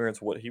family to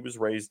experience what he was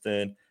raised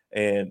in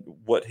and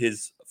what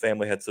his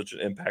family had such an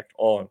impact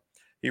on.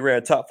 He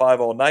ran top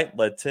 5 all night,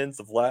 led tens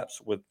of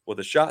laps with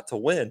a shot to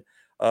win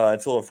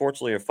until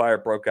unfortunately a fire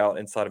broke out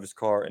inside of his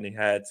car and he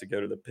had to go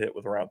to the pit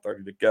with around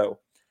 30 to go.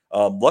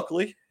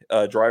 Luckily,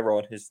 a driver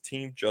on his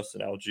team,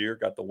 Justin Algier,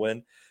 got the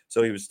win,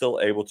 so he was still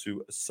able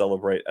to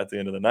celebrate at the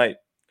end of the night.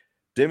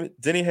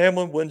 Denny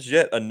Hamlin wins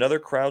yet another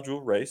crown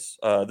jewel race.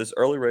 This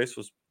early race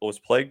was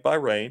plagued by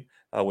rain,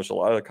 which a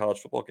lot of the college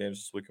football games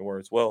this weekend were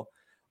as well.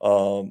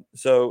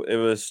 So it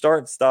was start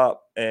and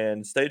stop,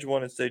 and stage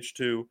 1 and stage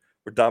 2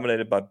 were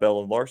dominated by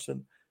Bell and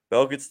Larson.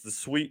 Bell gets the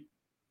sweep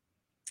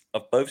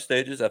of both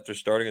stages after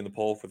starting in the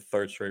pole for the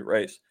 3rd straight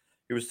race.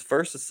 He was the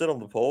first to sit on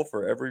the pole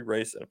for every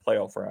race in a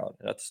playoff round.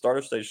 And at the start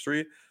of stage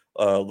 3,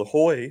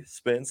 LaHoy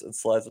spins and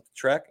slides up the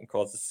track and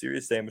causes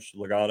serious damage to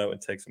Logano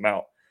and takes him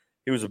out.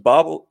 He was a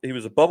bubble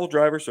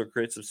driver, so it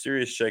creates some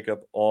serious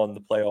shakeup on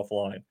the playoff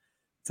line.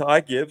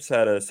 Ty Gibbs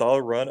had a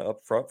solid run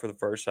up front for the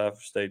first half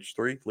of stage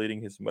 3,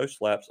 leading his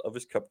most laps of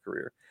his Cup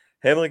career.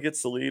 Hamlin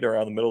gets the lead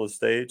around the middle of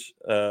stage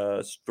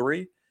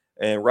 3,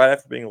 and right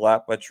after being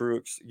lapped by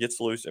Truex, gets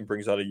loose and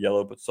brings out a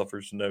yellow but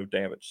suffers no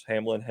damage.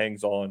 Hamlin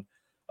hangs on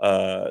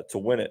to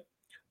win it.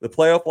 The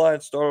playoff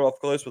line started off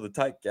close with a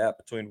tight gap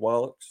between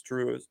Wallace,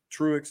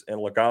 Truex, and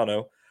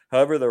Logano.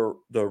 However,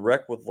 the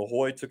wreck with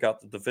LaHoy took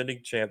out the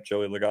defending champ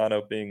Joey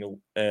Logano,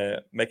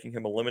 making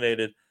him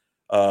eliminated.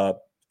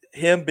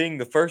 Him being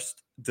the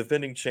first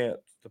defending champ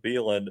to be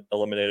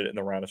eliminated in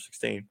the round of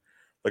 16.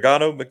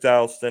 Logano,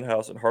 McDowell,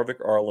 Stenhouse, and Harvick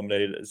are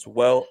eliminated as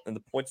well, and the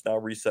points now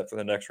reset for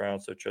the next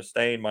round. So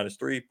Chastain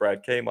 -3,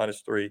 Brad K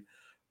 -3,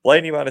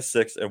 Blaney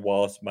 -6, and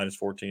Wallace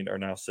 -14 are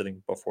now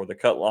sitting before the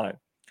cut line.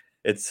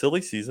 It's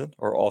silly season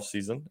or off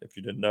season, if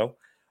you didn't know.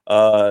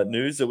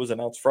 News it was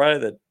announced Friday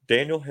that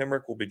Daniel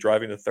Hemrick will be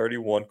driving the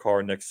 31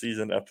 car next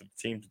season after the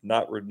team did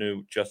not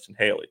renew Justin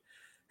Haley.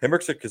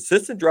 Hemrick's a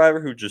consistent driver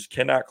who just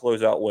cannot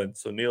close out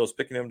wins, so Neil is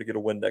picking him to get a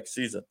win next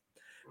season.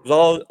 It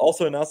was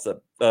also announced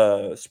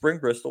that Spring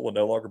Bristol will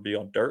no longer be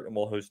on dirt and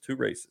will host 2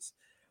 races.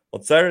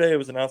 On Saturday, it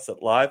was announced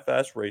that Live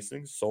Fast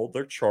Racing sold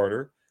their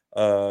charter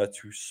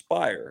to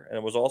Spire, and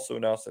it was also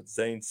announced that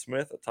Zane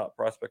Smith, a top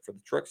prospect for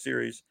the Truck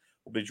Series,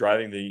 will be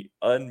driving the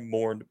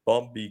unmoored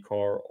Bum B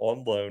car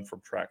on loan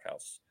from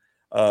Trackhouse.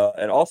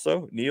 And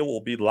also, Neil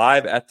will be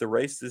live at the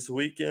race this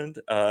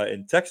weekend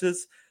in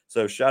Texas.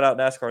 So shout out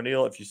NASCAR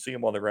Neil. If you see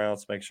him on the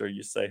grounds, make sure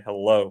you say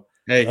hello.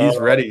 Hey, he's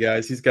ready,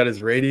 guys. He's got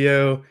his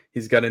radio.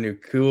 He's got a new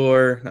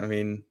cooler. I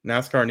mean,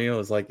 NASCAR Neil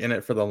is like in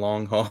it for the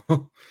long haul.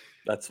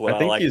 That's what I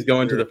think like he's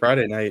going to the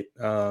Friday night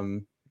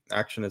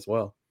action as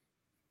well.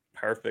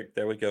 Perfect.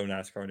 There we go,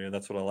 NASCAR Neil.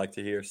 That's what I like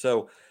to hear.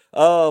 So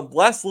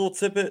last little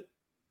tidbit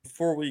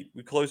before we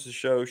close the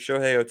show.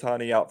 Shohei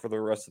Ohtani out for the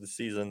rest of the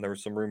season. There were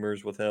some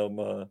rumors with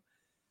him.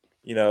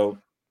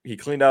 He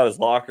cleaned out his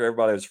locker.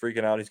 Everybody was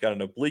freaking out. He's got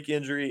an oblique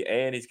injury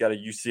and he's got a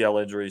UCL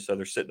injury, so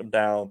they're sitting him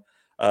down.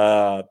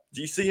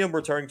 Do you see him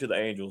returning to the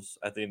Angels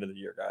at the end of the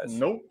year, guys?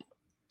 Nope.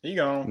 He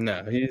gone.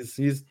 No,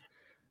 he's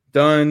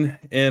done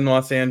in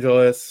Los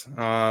Angeles.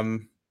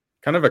 Kind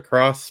of a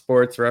cross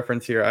sports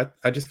reference here.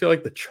 I just feel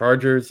like the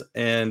Chargers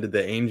and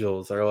the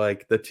Angels are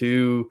like the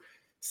 2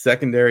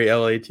 secondary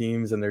LA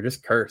teams, and they're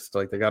just cursed.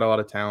 Like, they got a lot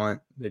of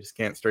talent. They just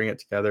can't string it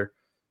together.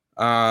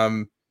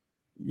 I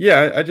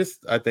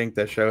think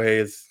that Shohei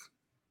is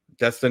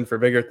destined for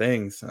bigger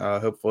things.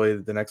 Hopefully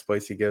the next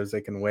place he goes,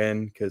 they can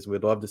win, because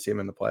we'd love to see him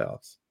in the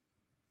playoffs.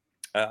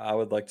 I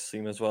would like to see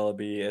him as well.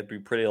 It'd be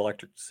pretty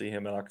electric to see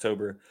him in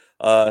October.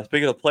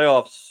 Speaking of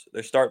playoffs,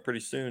 they start pretty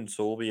soon,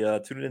 so we'll be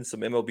tuning in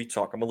some MLB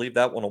talk. I'm gonna leave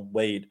that one on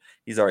Wade.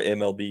 He's our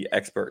MLB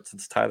expert,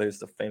 since Tyler's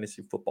the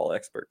fantasy football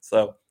expert.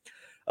 So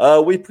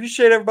we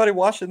appreciate everybody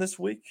watching this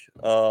week.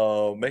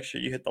 Make sure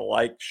you hit the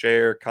like,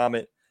 share,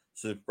 comment,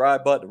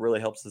 subscribe button. It really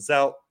helps us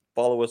out.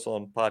 Follow us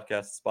on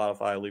podcast,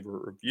 Spotify, leave a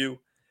review.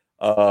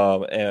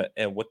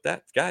 And with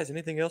that, guys,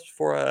 anything else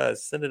before I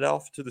send it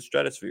off to the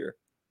stratosphere?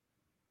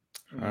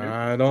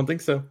 I don't think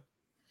so.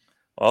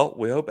 Well,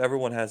 we hope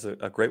everyone has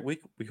a great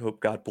week. We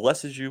hope God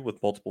blesses you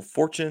with multiple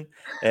fortune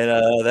and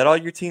that all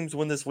your teams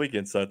win this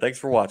weekend. So thanks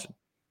for watching.